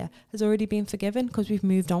last year has already been forgiven, because we've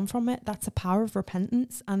moved on from it. That's the power of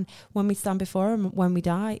repentance. And when we stand before him, when we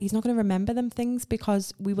die, he's not going to remember them things,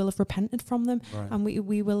 because we will have repented from them, right, and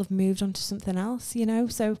we will have moved on to something else, you know.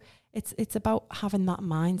 So it's about having that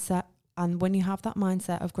mindset. And when you have that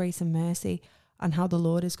mindset of grace and mercy and how the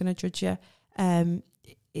Lord is going to judge you,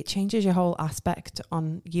 it changes your whole aspect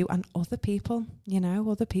on you and other people, you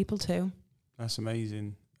know, other people too. That's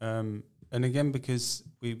amazing. And again, because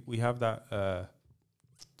we have that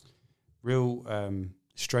real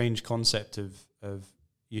strange concept of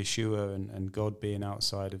Yeshua and God being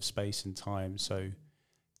outside of space and time. So,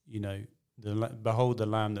 you know, behold the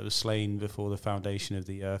Lamb that was slain before the foundation of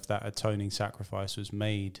the earth. That atoning sacrifice was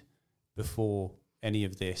made before any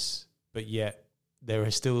of this, but yet there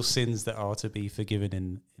are still sins that are to be forgiven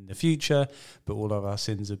in the future, but all of our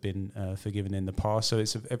sins have been forgiven in the past. So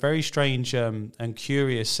it's a very strange and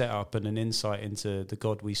curious setup and an insight into the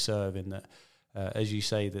God we serve, in that, as you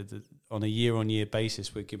say, that on a year-on-year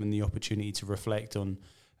basis, we're given the opportunity to reflect on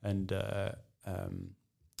and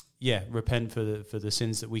repent for the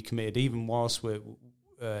sins that we committed, even whilst we're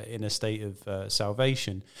in a state of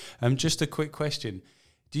salvation. Just a quick question.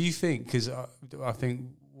 Do you think, because I think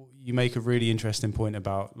you make a really interesting point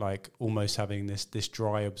about like almost having this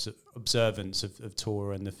dry observance of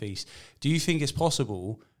Torah and the feast. Do you think it's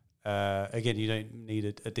possible, again, you don't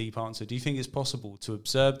need a deep answer, do you think it's possible to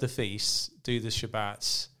observe the feasts, do the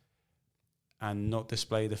Shabbats, and not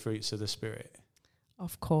display the fruits of the Spirit?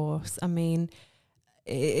 Of course. I mean,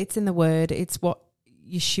 it's in the word. It's what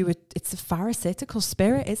Yeshua, it's a pharisaical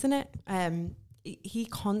spirit, isn't it? He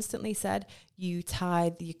constantly said, you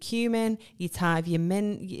tithe your cumin, you tithe your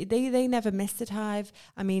mint. They never missed a tithe.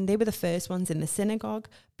 I mean, they were the first ones in the synagogue.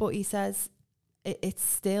 But he says it's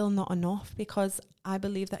still not enough, because I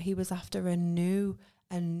believe that he was after a new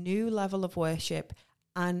level of worship.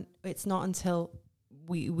 And it's not until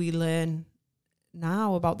we learn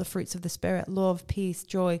now about the fruits of the Spirit, love, peace,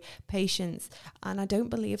 joy, patience. And I don't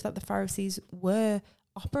believe that the Pharisees were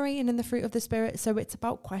operating in the fruit of the Spirit. So it's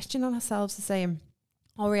about questioning ourselves and saying,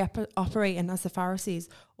 are we operating as the Pharisees,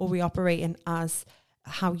 or are we operating as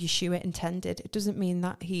how Yeshua intended? It doesn't mean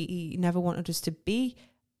that he never wanted us to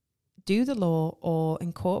do the law or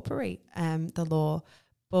incorporate the law,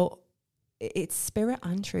 but it's spirit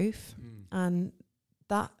and truth. And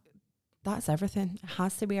that's everything. It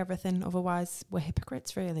has to be everything. Otherwise, we're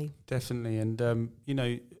hypocrites, really. Definitely. And,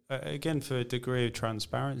 again, for a degree of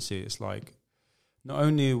transparency, it's like, not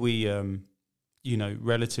only are we,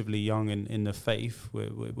 relatively young in the faith,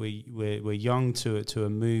 we're young to a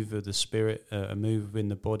move of the Spirit, a move in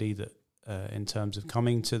the body that, in terms of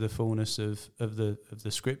coming to the fullness of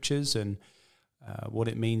the Scriptures, and what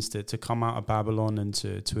it means to come out of Babylon and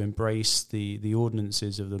to embrace the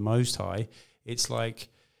ordinances of the Most High. It's like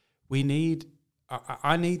I need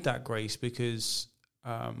that grace, because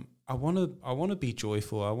I want to be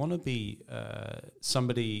joyful. I want to be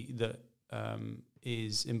somebody that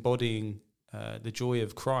is embodying the joy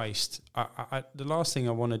of Christ. The last thing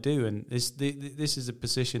I want to do, and this is a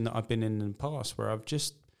position that I've been in the past, where I've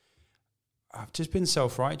just been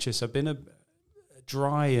self-righteous. I've been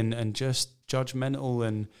dry and just judgmental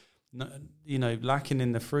and lacking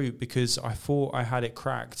in the fruit, because I thought I had it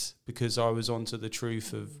cracked, because I was onto the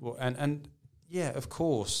truth of and yeah, of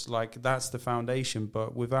course, like that's the foundation.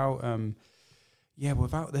 But without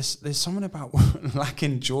there's something about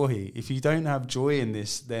lacking joy. If you don't have joy in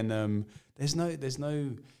this, then there's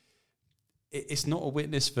no. It's not a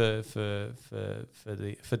witness for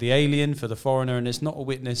the alien, for the foreigner, and it's not a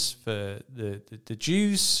witness for the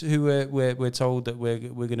Jews who we're told that we're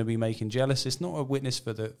going to be making jealous. It's not a witness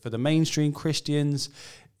for the mainstream Christians.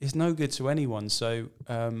 It's no good to anyone. So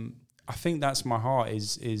I think that's my heart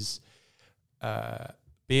is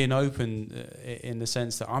being open in the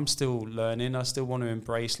sense that I'm still learning. I still want to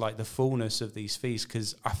embrace like the fullness of these feasts,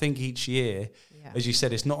 because I think each year, as you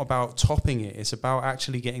said, it's not about topping it. It's about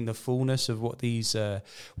actually getting the fullness of what these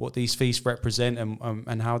feasts represent,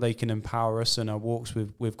 and how they can empower us in our walks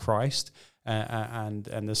with Christ, and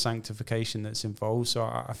the sanctification that's involved. So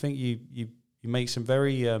I think you make some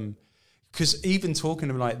very because even talking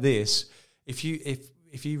to them like this, if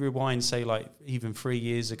you rewind, say, like even 3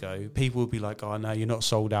 years ago, people would be like, "Oh no, you're not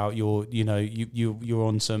sold out. You're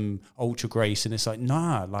on some ultra grace," and it's like,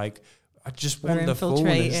 nah, like I just want the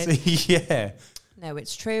fullness. Yeah. No,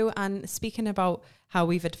 it's true. And speaking about how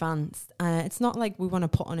we've advanced, it's not like we want to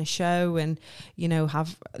put on a show and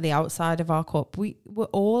have the outside of our cup. We're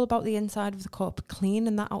all about the inside of the cup,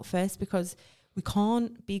 cleaning that out first, because we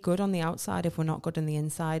can't be good on the outside if we're not good on the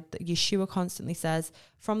inside. Yeshua constantly says,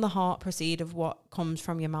 from the heart proceed of what comes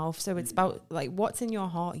from your mouth. So it's about like what's in your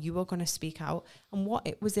heart, you are going to speak out. And what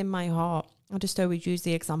it was in my heart, I just always use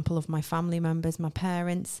the example of my family members, my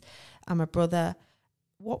parents and my brother.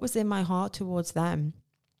 What was in my heart towards them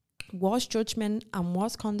was judgment and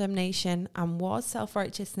was condemnation and was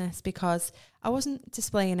self-righteousness, because I wasn't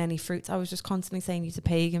displaying any fruits. I was just constantly saying, you're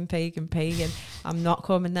pagan. I'm not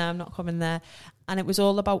coming there. And it was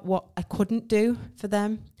all about what I couldn't do for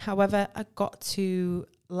them. However, I got to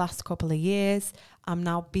last couple of years, I'm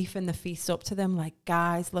now beefing the feast up to them, like,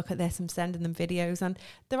 guys, look at this. I'm sending them videos, and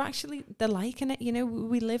they're liking it.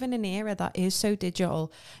 We live in an era that is so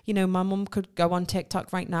digital. My mum could go on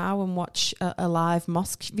TikTok right now and watch a live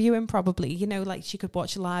mosque viewing, probably, like she could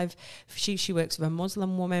watch a live, she works with a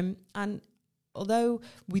Muslim woman. And although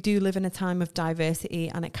we do live in a time of diversity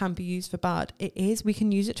and it can be used for bad, we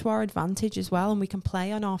can use it to our advantage as well. And we can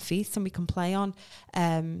play on our feasts, and we can play on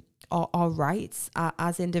our rights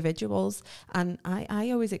as individuals. And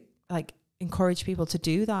I always encourage people to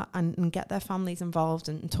do that and get their families involved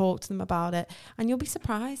and talk to them about it. And you'll be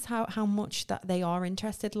surprised how much that they are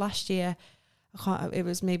interested. Last year, it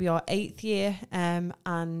was maybe our 8th year, and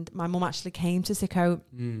my mum actually came to Sukkot.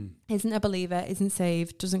 Isn't a believer, isn't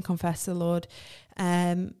saved, doesn't confess the Lord,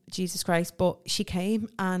 Jesus Christ, but she came,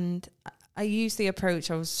 and I used the approach.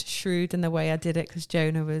 I was shrewd in the way I did it because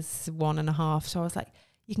Jonah was 1.5, so I was like,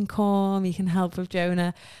 you can come, you can help with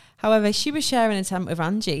Jonah. However, she was sharing a tent with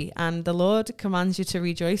Angie, and the Lord commands you to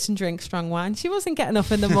rejoice and drink strong wine. She wasn't getting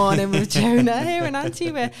up in the morning with Jonah. Her and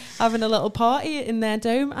Auntie were having a little party in their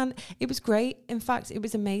dome, and it was great. In fact, it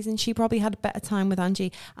was amazing. She probably had a better time with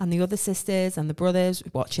Angie and the other sisters and the brothers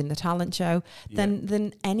watching the talent show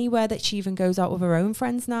than anywhere that she even goes out with her own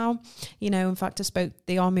friends now. You know, in fact,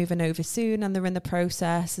 they are moving over soon, and they're in the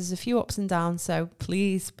process. There's a few ups and downs, so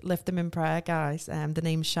please lift them in prayer, guys. The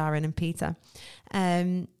name's Sharon and Peter.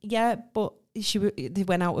 But they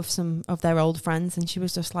went out with some of their old friends, and she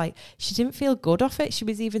was just like, she didn't feel good off it. She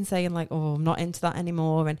was even saying like, oh, I'm not into that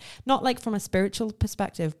anymore. And not like from a spiritual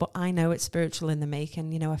perspective, but I know it's spiritual in the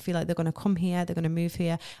making. You know, I feel like they're going to come here, they're going to move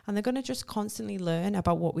here, and they're going to just constantly learn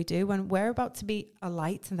about what we do. And we're about to be a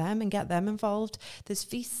light to them and get them involved. There's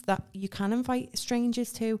feasts that you can invite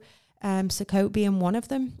strangers to. Sukkot being one of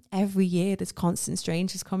them. Every year there's constant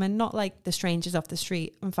strangers coming, not like the strangers off the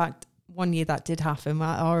street. In fact, one year that did happen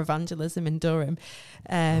at our evangelism in Durham.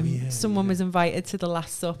 Someone was invited to the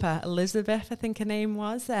Last Supper. Elizabeth, I think her name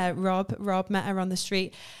was. Rob met her on the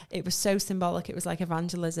street. It was so symbolic. It was like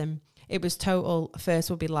evangelism. It was total first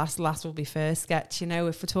will be last, last will be first sketch. You know,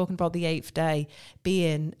 if we're talking about the 8th day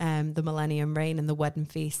being the millennium reign and the wedding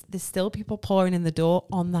feast, there's still people pouring in the door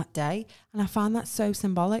on that day. And I found that so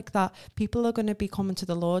symbolic that people are going to be coming to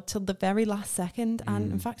the Lord till the very last second.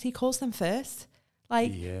 And in fact, he calls them first.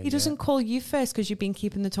 Like, he doesn't call you first because you've been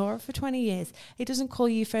keeping the Torah for 20 years. He doesn't call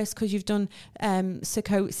you first because you've done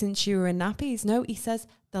Sukkot since you were in nappies. No, he says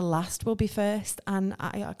the last will be first. And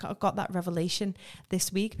I got that revelation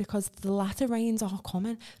this week because the latter rains are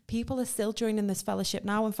coming. People are still joining this fellowship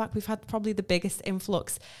now. In fact, we've had probably the biggest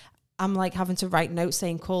influx. I'm like having to write notes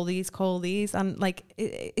saying, call these. And like,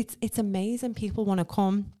 it's amazing. People want to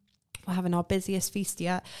come. We're having our busiest feast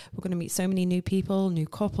yet. We're going to meet so many new people, new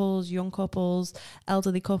couples, young couples,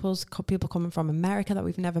 elderly couples, people coming from America that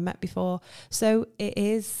we've never met before. So it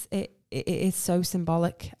is so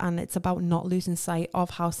symbolic, and it's about not losing sight of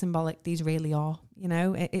how symbolic these really are. You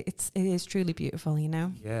know, it is truly beautiful, you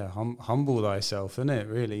know? Yeah, humble thyself, isn't it,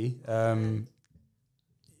 really?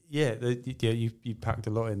 You packed a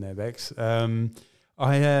lot in there, Bex.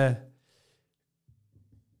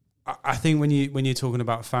 I think when you're talking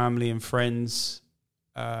about family and friends,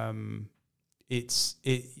 you've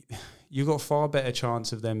got a far better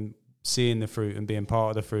chance of them seeing the fruit and being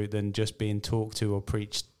part of the fruit than just being talked to or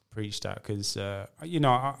preached at. Because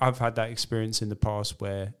I've had that experience in the past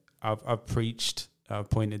where I've preached,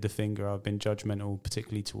 I've pointed the finger, I've been judgmental,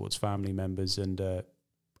 particularly towards family members, and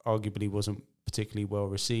arguably wasn't particularly well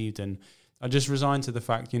received. And I just resigned to the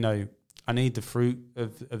fact, I need the fruit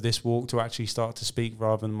of this walk to actually start to speak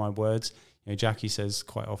rather than my words. Jackie says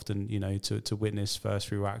quite often, to witness first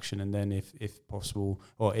through action, and then if possible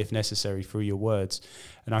or if necessary through your words.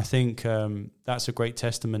 And I think that's a great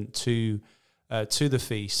testament to the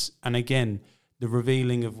feast. And again, the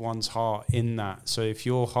revealing of one's heart in that. So if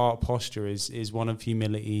your heart posture is one of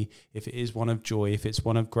humility, if it is one of joy, if it's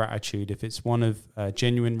one of gratitude, if it's one of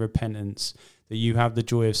genuine repentance, that you have the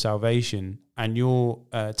joy of salvation, and you're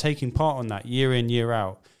taking part on that year in, year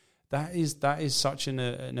out, that is such an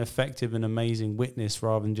effective and amazing witness,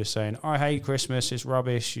 rather than just saying, I hate Christmas, it's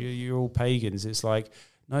rubbish, you're all pagans. It's like,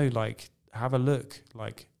 no, like, have a look.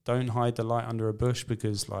 Like, don't hide the light under a bush,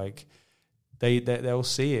 because like they'll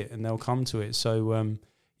see it and they'll come to it. So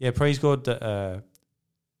praise God that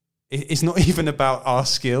it's not even about our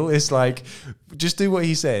skill. It's like, just do what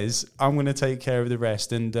he says. I'm going to take care of the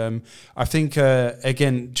rest. And I think,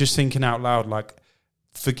 again, just thinking out loud, like,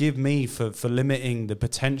 forgive me for limiting the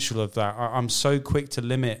potential of that. I'm so quick to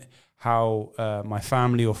limit how my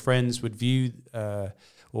family or friends would view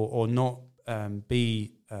or not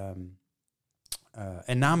be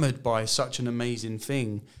enamored by such an amazing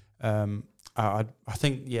thing. I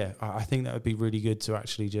think that would be really good to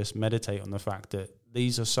actually just meditate on the fact that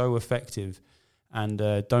these are so effective, and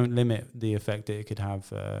don't limit the effect that it could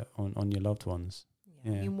have on your loved ones.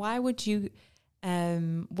 Yeah. I mean, why would you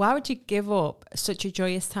give up such a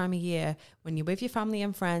joyous time of year when you're with your family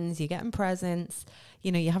and friends, you're getting presents,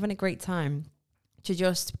 you're having a great time, to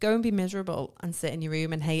just go and be miserable and sit in your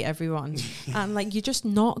room and hate everyone? And like, you're just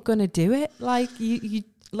not going to do it. Like, you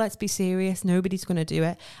let's be serious. Nobody's going to do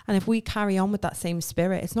it. And if we carry on with that same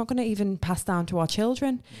spirit, it's not going to even pass down to our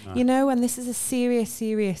children, you know, and this is a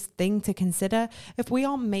serious thing to consider. If we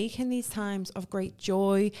aren't making these times of great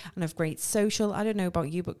joy and of great social, I don't know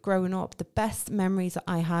about you, but growing up, the best memories that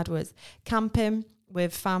I had was camping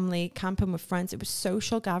with family, camping with friends. It was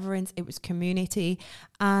social gatherings, it was community,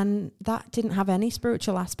 and that didn't have any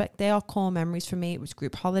spiritual aspect. They are core memories for me. It was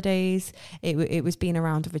group holidays, it was being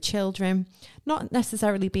around other children, not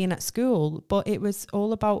necessarily being at school, but it was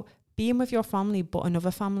all about being with your family, but in other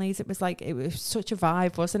families. It was like, it was such a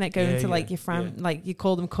vibe, wasn't it? Going to like your friend, like you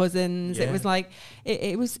call them cousins. It was like,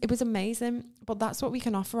 it was amazing. But that's what we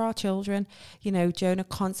can offer our children. You know, Jonah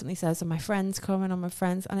constantly says, "Are my friends coming? Are my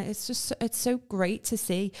friends?" And it's so great to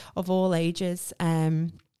see, of all ages.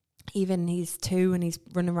 Even he's 2 and he's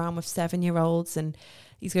running around with 7-year-olds, and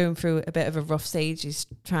he's going through a bit of a rough stage. He's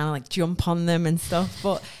trying to like jump on them and stuff.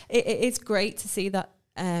 But it's great to see that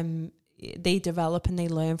they develop and they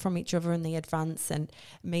learn from each other and they advance. And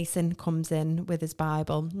Mason comes in with his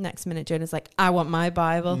Bible. Next minute, Jonah's like, "I want my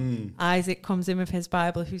Bible." Isaac comes in with his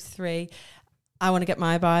Bible, who's 3. "I want to get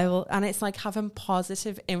my Bible." And it's like having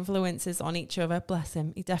positive influences on each other. Bless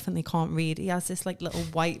him. He definitely can't read. He has this like little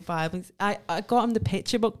white Bible. I got him the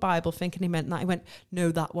picture book Bible thinking he meant that. He went,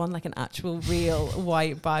 "No, that one," like an actual real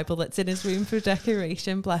white Bible that's in his room for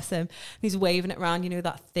decoration. Bless him. And he's waving it around, you know,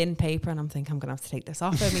 that thin paper. And I'm thinking, I'm going to have to take this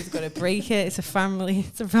off him. He's going to break it. It's a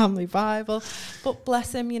family Bible. But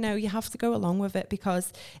bless him, you know, you have to go along with it,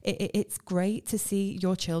 because it's great to see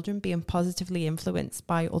your children being positively influenced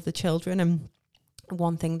by other children. And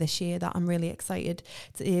one thing this year that I'm really excited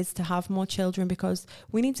is to have more children, because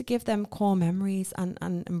we need to give them core memories and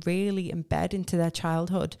really embed into their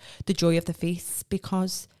childhood the joy of the feasts,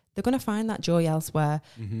 because they're going to find that joy elsewhere.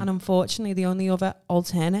 And unfortunately, the only other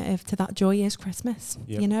alternative to that joy is Christmas.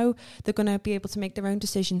 You know, they're going to be able to make their own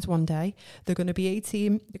decisions one day. They're going to be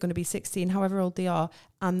 18, they're going to be 16, however old they are,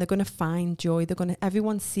 and they're going to find joy.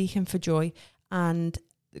 Everyone's seeking for joy, and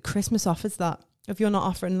Christmas offers that. If you're not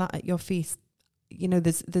offering that at your feast, you know,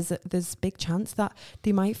 there's a big chance that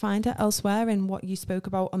they might find it elsewhere. In what you spoke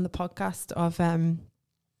about on the podcast of,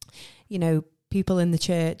 you know, people in the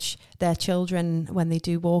church, their children, when they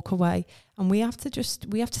do walk away. And we have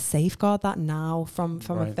to safeguard that now from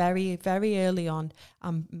a very, very early on,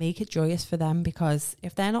 and make it joyous for them, because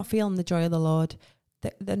if they're not feeling the joy of the Lord,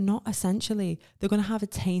 they're going to have a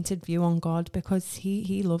tainted view on God, because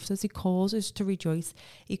he loves us. He calls us to rejoice.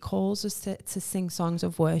 He calls us to sing songs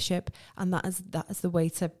of worship, and that is the way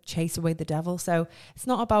to chase away the devil. So it's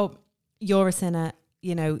not about, you're a sinner,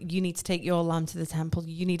 you know, you need to take your lamb to the temple,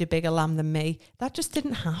 you need a bigger lamb than me. That just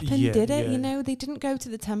didn't happen, did it? You know, they didn't go to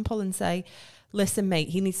the temple and say, "Listen, mate,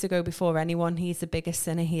 he needs to go before anyone. He's the biggest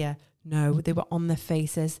sinner here." No, they were on their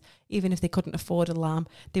faces. Even if they couldn't afford a lamb,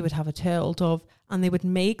 they would have a turtle dove, and they would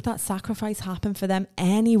make that sacrifice happen for them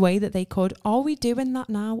any way that they could. Are we doing that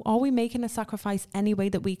now? Are we making a sacrifice any way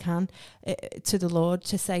that we can to the Lord,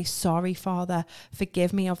 to say, "Sorry, Father,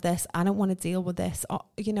 forgive me of this. I don't want to deal with this"? Or,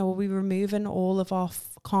 you know, are we removing all of our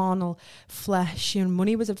carnal flesh? You know,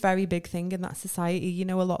 money was a very big thing in that society. You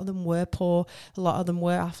know, a lot of them were poor, a lot of them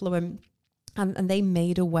were affluent, and they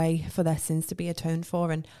made a way for their sins to be atoned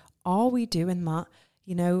for. And are we doing that?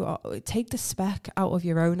 You know, take the speck out of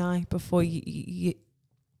your own eye before the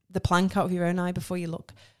plank out of your own eye before you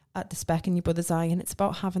look at the speck in your brother's eye. And it's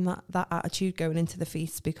about having that attitude going into the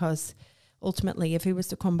feast, because ultimately, if he was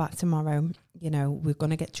to come back tomorrow, you know, we're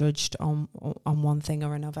going to get judged on one thing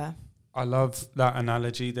or another. I love that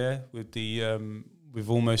analogy there with the with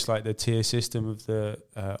almost like the tier system of the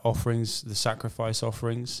offerings, the sacrifice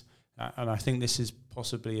offerings. And I think this is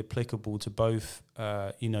possibly applicable to both,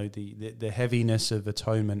 you know, the heaviness of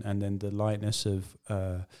atonement and then the lightness of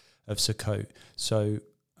Sukkot. So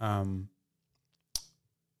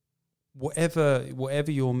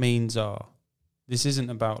whatever your means are, this isn't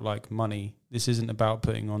about like money. This isn't about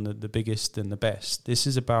putting on the biggest and the best. This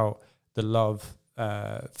is about the love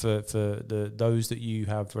for those that you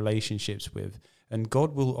have relationships with, and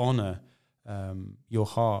God will honor your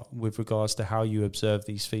heart with regards to how you observe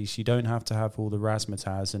these feasts. You don't have to have all the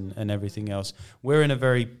razzmatazz and everything else. We're in a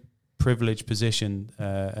very privileged position,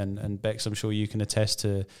 and Bex, I'm sure you can attest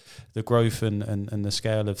to the growth and the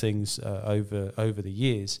scale of things over the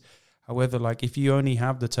years. However, like if you only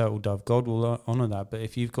have the turtle dove, God will honor that. But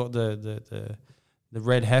if you've got the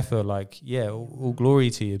red heifer, like, yeah, all glory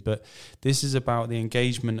to you. But this is about the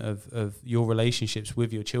engagement of your relationships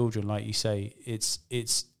with your children. Like you say, it's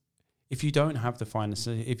if you don't have the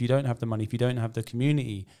finances, if you don't have the money, if you don't have the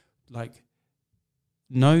community, like,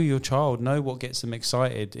 know your child, know what gets them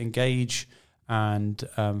excited, engage and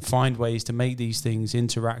find ways to make these things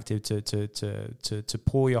interactive, to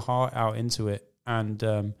pour your heart out into it,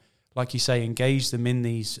 and like you say, engage them in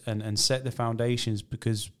these and set the foundations,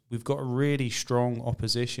 because we've got a really strong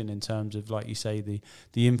opposition in terms of, like you say,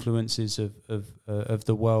 the influences of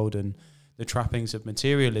the world and the trappings of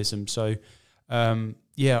materialism. So I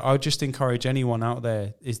would just encourage anyone out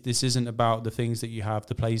there, this isn't about the things that you have,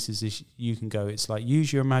 the places you can go. It's like,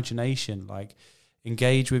 use your imagination, like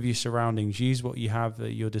engage with your surroundings, use what you have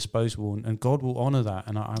at your disposal, and God will honor that.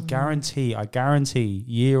 And I guarantee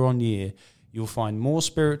year on year, you'll find more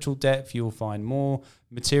spiritual depth, you'll find more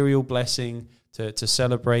material blessing to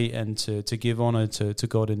celebrate and to give honor to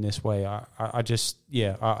God in this way.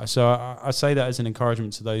 So I say that as an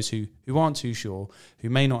encouragement to those who aren't too sure,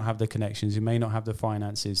 who may not have the connections, who may not have the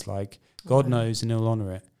finances. Like, God knows, and He'll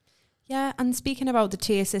honor it. Yeah, and speaking about the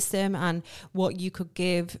tier system and what you could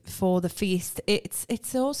give for the feast,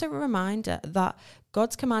 it's also a reminder that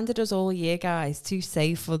God's commanded us all year, guys, to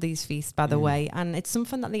save for these feasts, by the way. And it's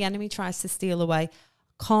something that the enemy tries to steal away.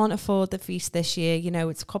 Can't afford the feast this year. You know,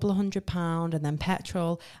 it's a couple of £100 and then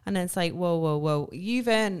petrol. And then it's like, whoa. You've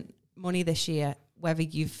earned money this year, whether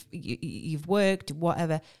you've worked,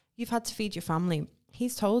 whatever. You've had to feed your family.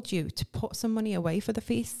 He's told you to put some money away for the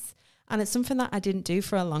feasts. And it's something that I didn't do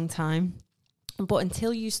for a long time. But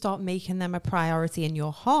until you start making them a priority in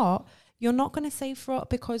your heart, you're not going to save for it,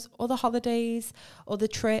 because other holidays, other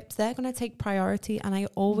trips, they're going to take priority. And I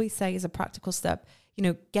always say, as a practical step, you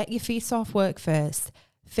know, get your feast off work first.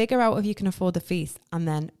 Figure out if you can afford the feast, and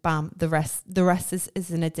then bam, the rest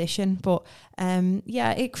is an addition. But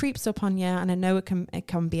it creeps up on you, and I know it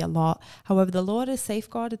can be a lot. However, the Lord has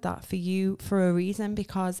safeguarded that for you for a reason,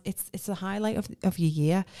 because it's the highlight of your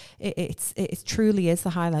year. It truly is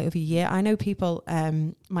the highlight of your year. I know people,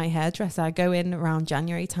 my hairdresser, I go in around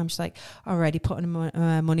January time, she's like, already putting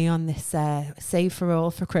money on this save for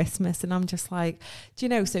all for Christmas, and I'm just like, do you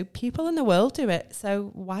know, so people in the world do it,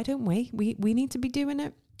 so why don't we need to be doing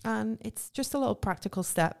it? And it's just a little practical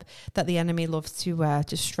step that the enemy loves to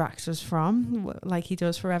distract us from, like he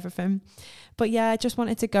does for everything. But yeah, I just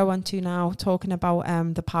wanted to go on to now talking about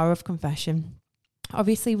the power of confession.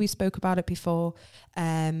 Obviously, we spoke about it before,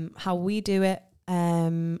 how we do it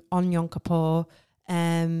on Yom Kippur,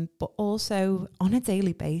 but also on a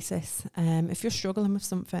daily basis. If you're struggling with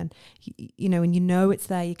something, you know, and you know it's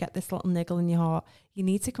there, you get this little niggle in your heart, you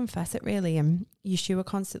need to confess it, really. And Yeshua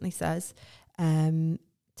constantly says,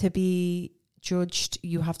 to be judged,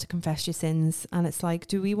 you have to confess your sins. And it's like,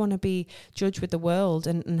 do we want to be judged with the world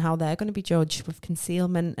and how they're going to be judged with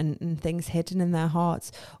concealment and things hidden in their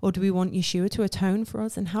hearts? Or do we want Yeshua to atone for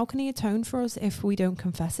us? And how can he atone for us if we don't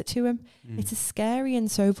confess it to him? It's a scary and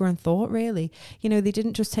sobering thought, really. You know, they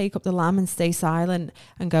didn't just take up the lamb and stay silent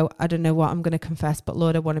and go, I don't know what I'm going to confess, but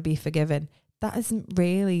Lord, I want to be forgiven. That isn't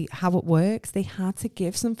really how it works. They had to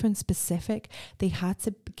give something specific. They had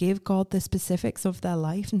to give God the specifics of their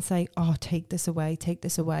life and say, oh, take this away, take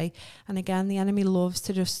this away. And again, the enemy loves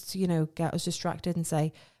to just, you know, get us distracted and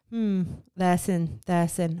say, their sin.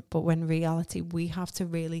 But when in reality, we have to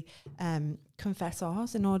really confess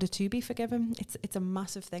ours in order to be forgiven. It's a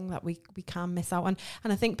massive thing that we can miss out on.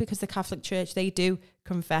 And I think because the Catholic Church, they do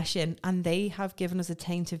confession, and they have given us a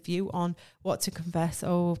tainted view on what to confess.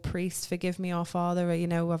 Oh, priest, forgive me, our Father, or, you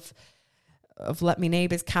know, of let me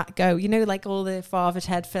neighbour's cat go. You know, like all the Father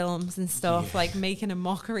Ted films and stuff, like making a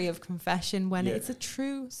mockery of confession when it's a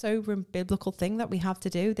true, sober and biblical thing that we have to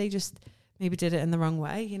do. They just maybe did it in the wrong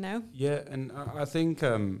way, you know? Yeah, and I think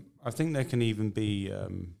there can even be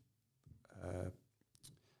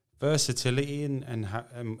versatility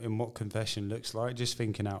in what confession looks like. Just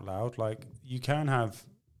thinking out loud, like you can have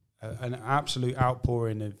an absolute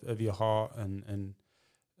outpouring of your heart and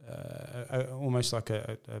almost like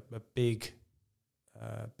a big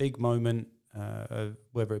moment,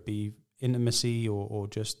 whether it be intimacy or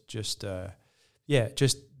just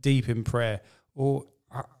deep in prayer. Or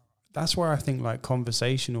that's where I think like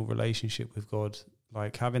conversational relationship with God,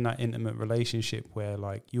 like having that intimate relationship where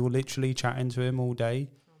like you're literally chatting to him all day.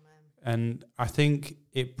 And I think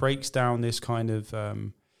it breaks down this kind of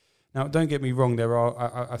now, don't get me wrong,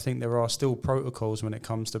 I think there are still protocols when it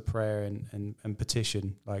comes to prayer and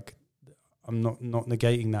petition. Like, I'm not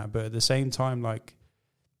negating that, but at the same time, like,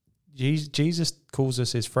 Jesus calls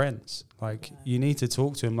us his friends. Like, you need to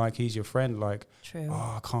talk to him like he's your friend. Like, true.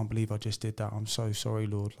 Oh, I can't believe I just did that. I'm so sorry,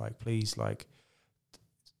 Lord. Like, please, like,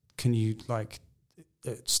 can you, like,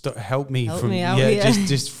 help me out,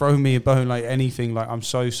 just throw me a bone, like anything. Like, I'm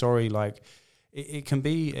so sorry. Like, it can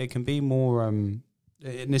be more. And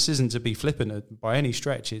this isn't to be flippant by any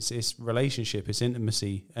stretch. It's relationship. It's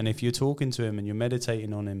intimacy. And if you're talking to him and you're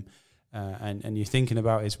meditating on him, and you're thinking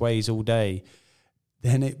about his ways all day,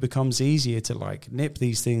 then it becomes easier to like nip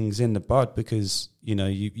these things in the bud, because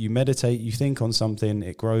you meditate, you think on something,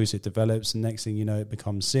 it grows, it develops, and next thing you know, it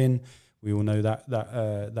becomes sin. We all know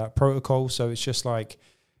that protocol. So it's just like,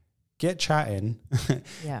 get chatting,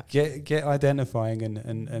 get identifying,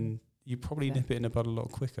 and you probably nip it in the bud a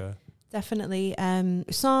lot quicker. Definitely.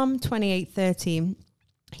 Psalm 28:13.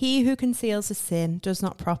 He who conceals a sin does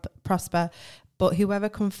not prosper, but whoever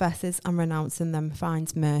confesses and renounces them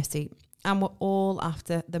finds mercy. And we're all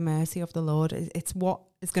after the mercy of the Lord. It's what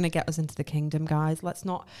is going to get us into the kingdom, guys. Let's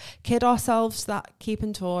not kid ourselves that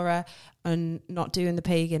keeping Torah and not doing the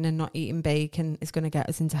pagan and not eating bacon is going to get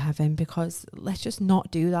us into heaven, because let's just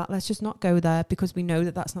not do that. Let's just not go there, because we know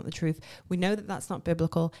that that's not the truth. We know that that's not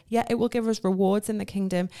biblical. Yet it will give us rewards in the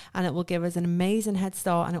kingdom, and it will give us an amazing head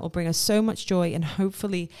start, and it will bring us so much joy. And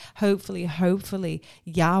hopefully,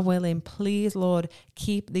 Yah willing, please, Lord,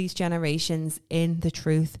 keep these generations in the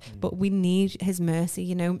truth. But we need his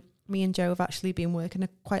mercy. Me and Joe have actually been working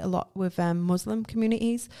quite a lot with Muslim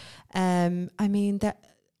communities. That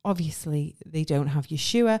obviously they don't have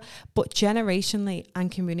Yeshua, but generationally and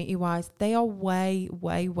community wise, they are way,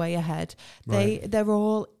 way, way ahead. Right. They're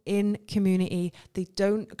all in community. They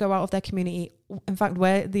don't go out of their community. In fact,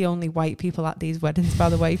 we're the only white people at these weddings, by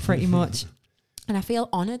the way, pretty much. And I feel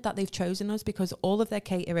honoured that they've chosen us, because all of their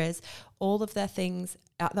caterers, all of their things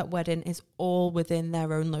at that wedding is all within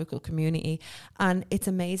their own local community. And it's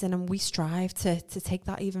amazing. And we strive to take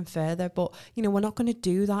that even further. But, we're not going to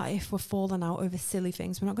do that if we're falling out over silly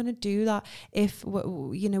things. We're not going to do that if,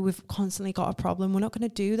 we've constantly got a problem. We're not going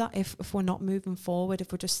to do that if we're not moving forward,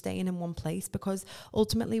 if we're just staying in one place, because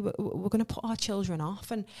ultimately we're going to put our children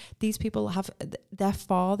off. And these people have their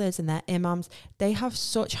fathers and their imams. They have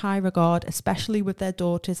such high regard, especially with their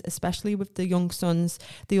daughters, especially with the young sons.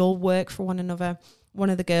 They all work for one another. One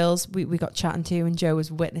of the girls we got chatting to, and Joe was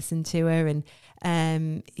witnessing to her,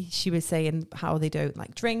 and she was saying how they don't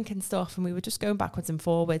like drink and stuff, and we were just going backwards and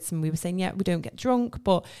forwards, and we were saying, yeah, we don't get drunk,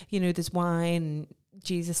 but there's wine, and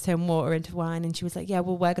Jesus turned water into wine, and she was like, yeah,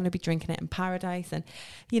 well, we're going to be drinking it in paradise. And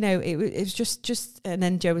it was just and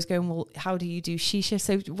then Joe was going, well, how do you do shisha?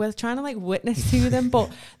 So we're trying to like witness to them.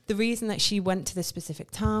 But the reason that she went to this specific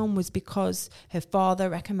town was because her father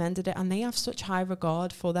recommended it, and they have such high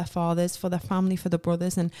regard for their fathers, for their family, for the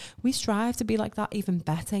brothers, and we strive to be like that, even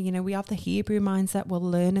better. We have the Hebrew mindset, we're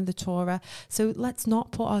learning the Torah, so let's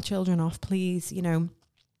not put our children off, please.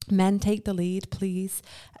 Men, take the lead, please.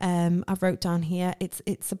 I've wrote down here,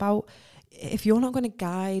 it's about, if you're not going to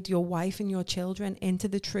guide your wife and your children into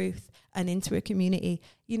the truth and into a community,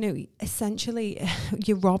 essentially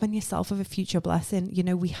you're robbing yourself of a future blessing.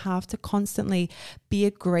 We have to constantly be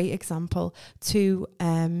a great example to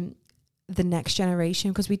the next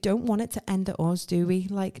generation, because we don't want it to end at us, do we?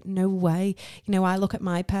 Like, no way. I look at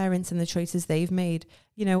my parents and the choices they've made.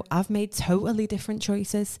 I've made totally different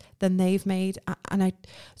choices than they've made, and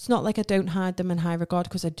it's not like I don't hide them in high regard,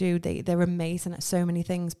 because I do. They're amazing at so many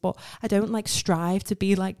things, but I don't like strive to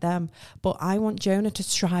be like them. But I want Jonah to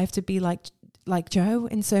strive to be like Joe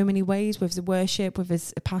in so many ways, with his worship, with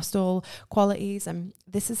his pastoral qualities. And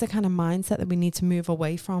this is the kind of mindset that we need to move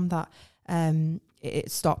away from, that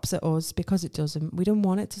it stops at us, because it doesn't. We don't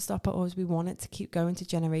want it to stop at us. We want it to keep going to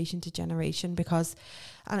generation, because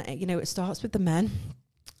it starts with the men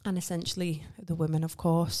and essentially the women, of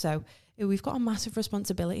course. So we've got a massive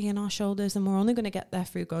responsibility on our shoulders, and we're only going to get there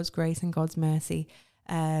through God's grace and God's mercy.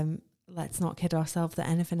 Let's not kid ourselves that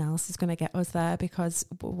anything else is going to get us there, because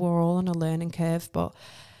we're all on a learning curve, but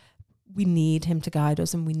we need him to guide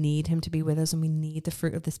us, and we need him to be with us, and we need the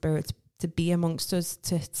fruit of the Spirit to be amongst us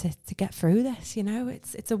to get through this.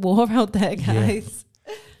 It's a war out there, guys.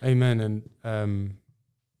 Yeah. Amen. And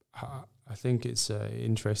I think it's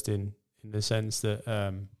interesting in the sense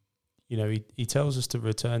that he tells us to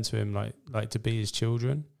return to him like to be his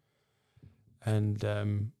children,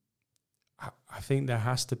 and I think there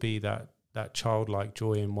has to be that childlike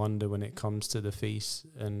joy and wonder when it comes to the feast,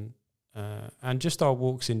 and just our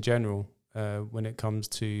walks in general, when it comes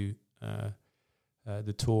to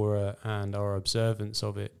the Torah and our observance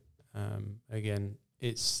of it. Again,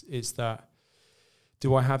 it's that,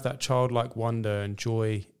 do I have that childlike wonder and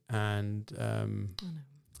joy and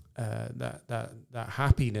that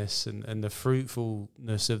happiness and the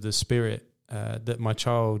fruitfulness of the Spirit, that my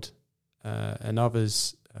child and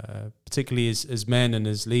others, particularly as men and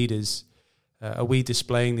as leaders, are we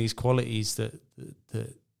displaying these qualities that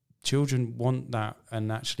children want, that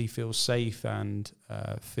and actually feel safe and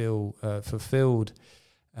feel fulfilled,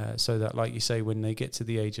 so that, like you say, when they get to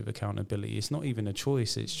the age of accountability, it's not even a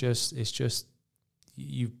choice. It's just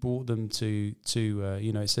you've brought them to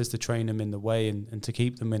it says to train them in the way and to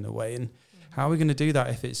keep them in the way. And how are we going to do that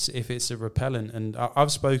if it's a repellent? And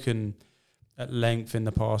I've spoken at length in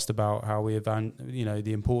the past about how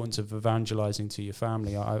the importance of evangelizing to your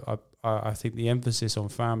family. I think the emphasis on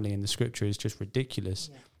family in the scripture is just ridiculous.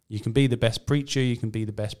 Yeah. You can be the best preacher, you can be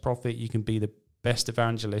the best prophet, you can be the best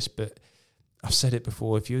evangelist, but I've said it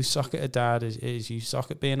before, if you suck at a dad as you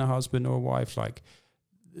suck at being a husband or a wife, like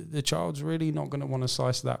the child's really not going to want a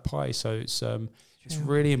slice of that pie. So it's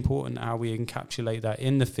really important how we encapsulate that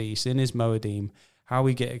in the feast, in his moedim, how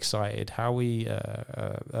we get excited, how we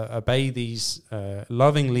obey these,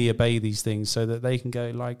 lovingly obey these things, so that they can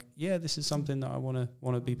go like, yeah, this is something that I want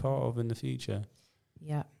to be part of in the future.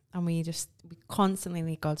 Yeah, and we constantly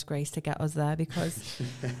need God's grace to get us there, because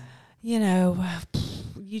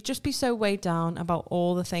you just be so weighed down about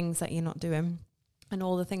all the things that you're not doing and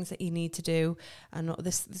all the things that you need to do, and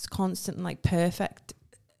this constant like perfect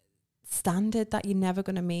standard that you're never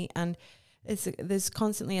going to meet. And there's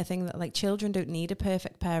constantly a thing that like children don't need a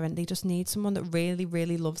perfect parent. They just need someone that really,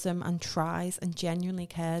 really loves them and tries and genuinely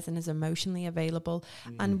cares and is emotionally available.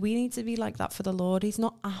 And we need to be like that for the Lord. He's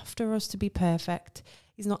not after us to be perfect.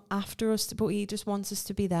 He's not after us but he just wants us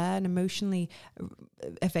to be there and emotionally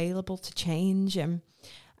available to change.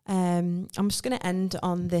 And I'm just going to end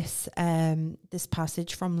on this this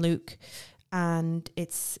passage from Luke. And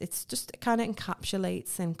it's just, it kind of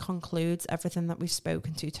encapsulates and concludes everything that we've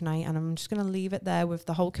spoken to tonight. And I'm just going to leave it there with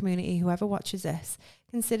the whole community. Whoever watches this,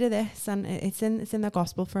 consider this, and it's in the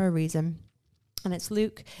gospel for a reason. And it's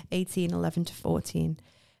Luke 18:11-14.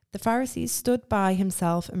 The Pharisees stood by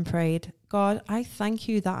himself and prayed, God, I thank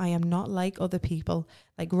you that I am not like other people,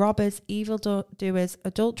 like robbers, evildoers,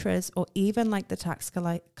 adulterers, or even like the tax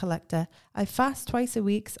collector. I fast twice a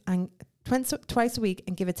week and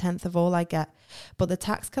give a tenth of all I get. But the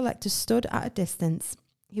tax collector stood at a distance.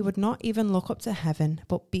 He would not even look up to heaven,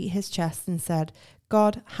 but beat his chest and said,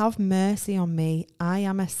 God, have mercy on me. I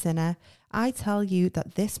am a sinner. I tell you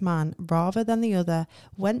that this man, rather than the other,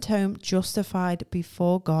 went home justified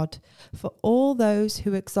before God. For all those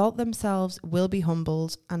who exalt themselves will be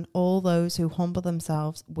humbled, and all those who humble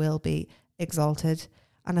themselves will be exalted.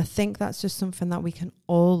 And I think that's just something that we can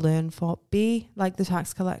all learn for. Be like the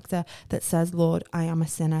tax collector that says, Lord, I am a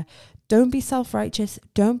sinner. Don't be self-righteous.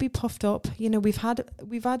 Don't be puffed up. We've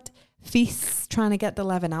had feasts trying to get the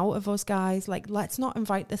leaven out of us, guys. Like, let's not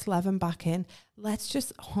invite this leaven back in. Let's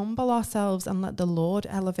just humble ourselves and let the Lord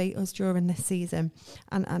elevate us during this season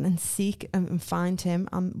and seek and find him.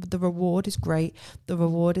 And the reward is great. The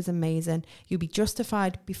reward is amazing. You'll be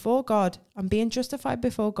justified before God. And being justified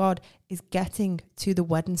before God is getting to the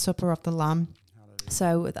wedding supper of the Lamb.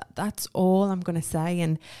 So that's all I'm going to say.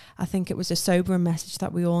 And I think it was a sobering message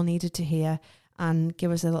that we all needed to hear and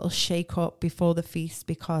give us a little shake up before the feast,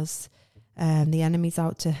 because the enemy's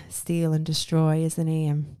out to steal and destroy, isn't he?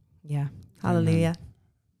 And yeah, hallelujah.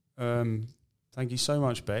 Thank you so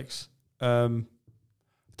much, Bex. Don't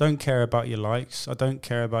care about your likes. I don't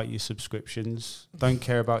care about your subscriptions. Don't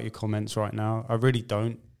care about your comments right now. I really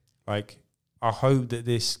don't. I hope that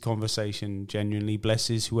this conversation genuinely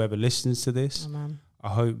blesses whoever listens to this. Amen. I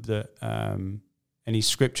hope that any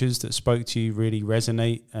scriptures that spoke to you really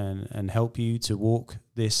resonate and help you to walk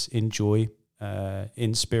this in joy,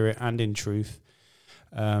 in spirit and in truth.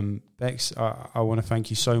 Bex, I want to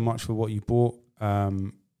thank you so much for what you brought.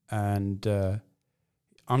 And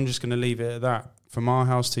I'm just going to leave it at that. From our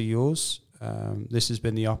house to yours, this has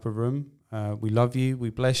been The Upper Room. We love you.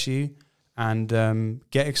 We bless you. And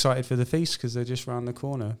get excited for the feast, because they're just around the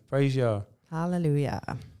corner. Praise Yah. Hallelujah.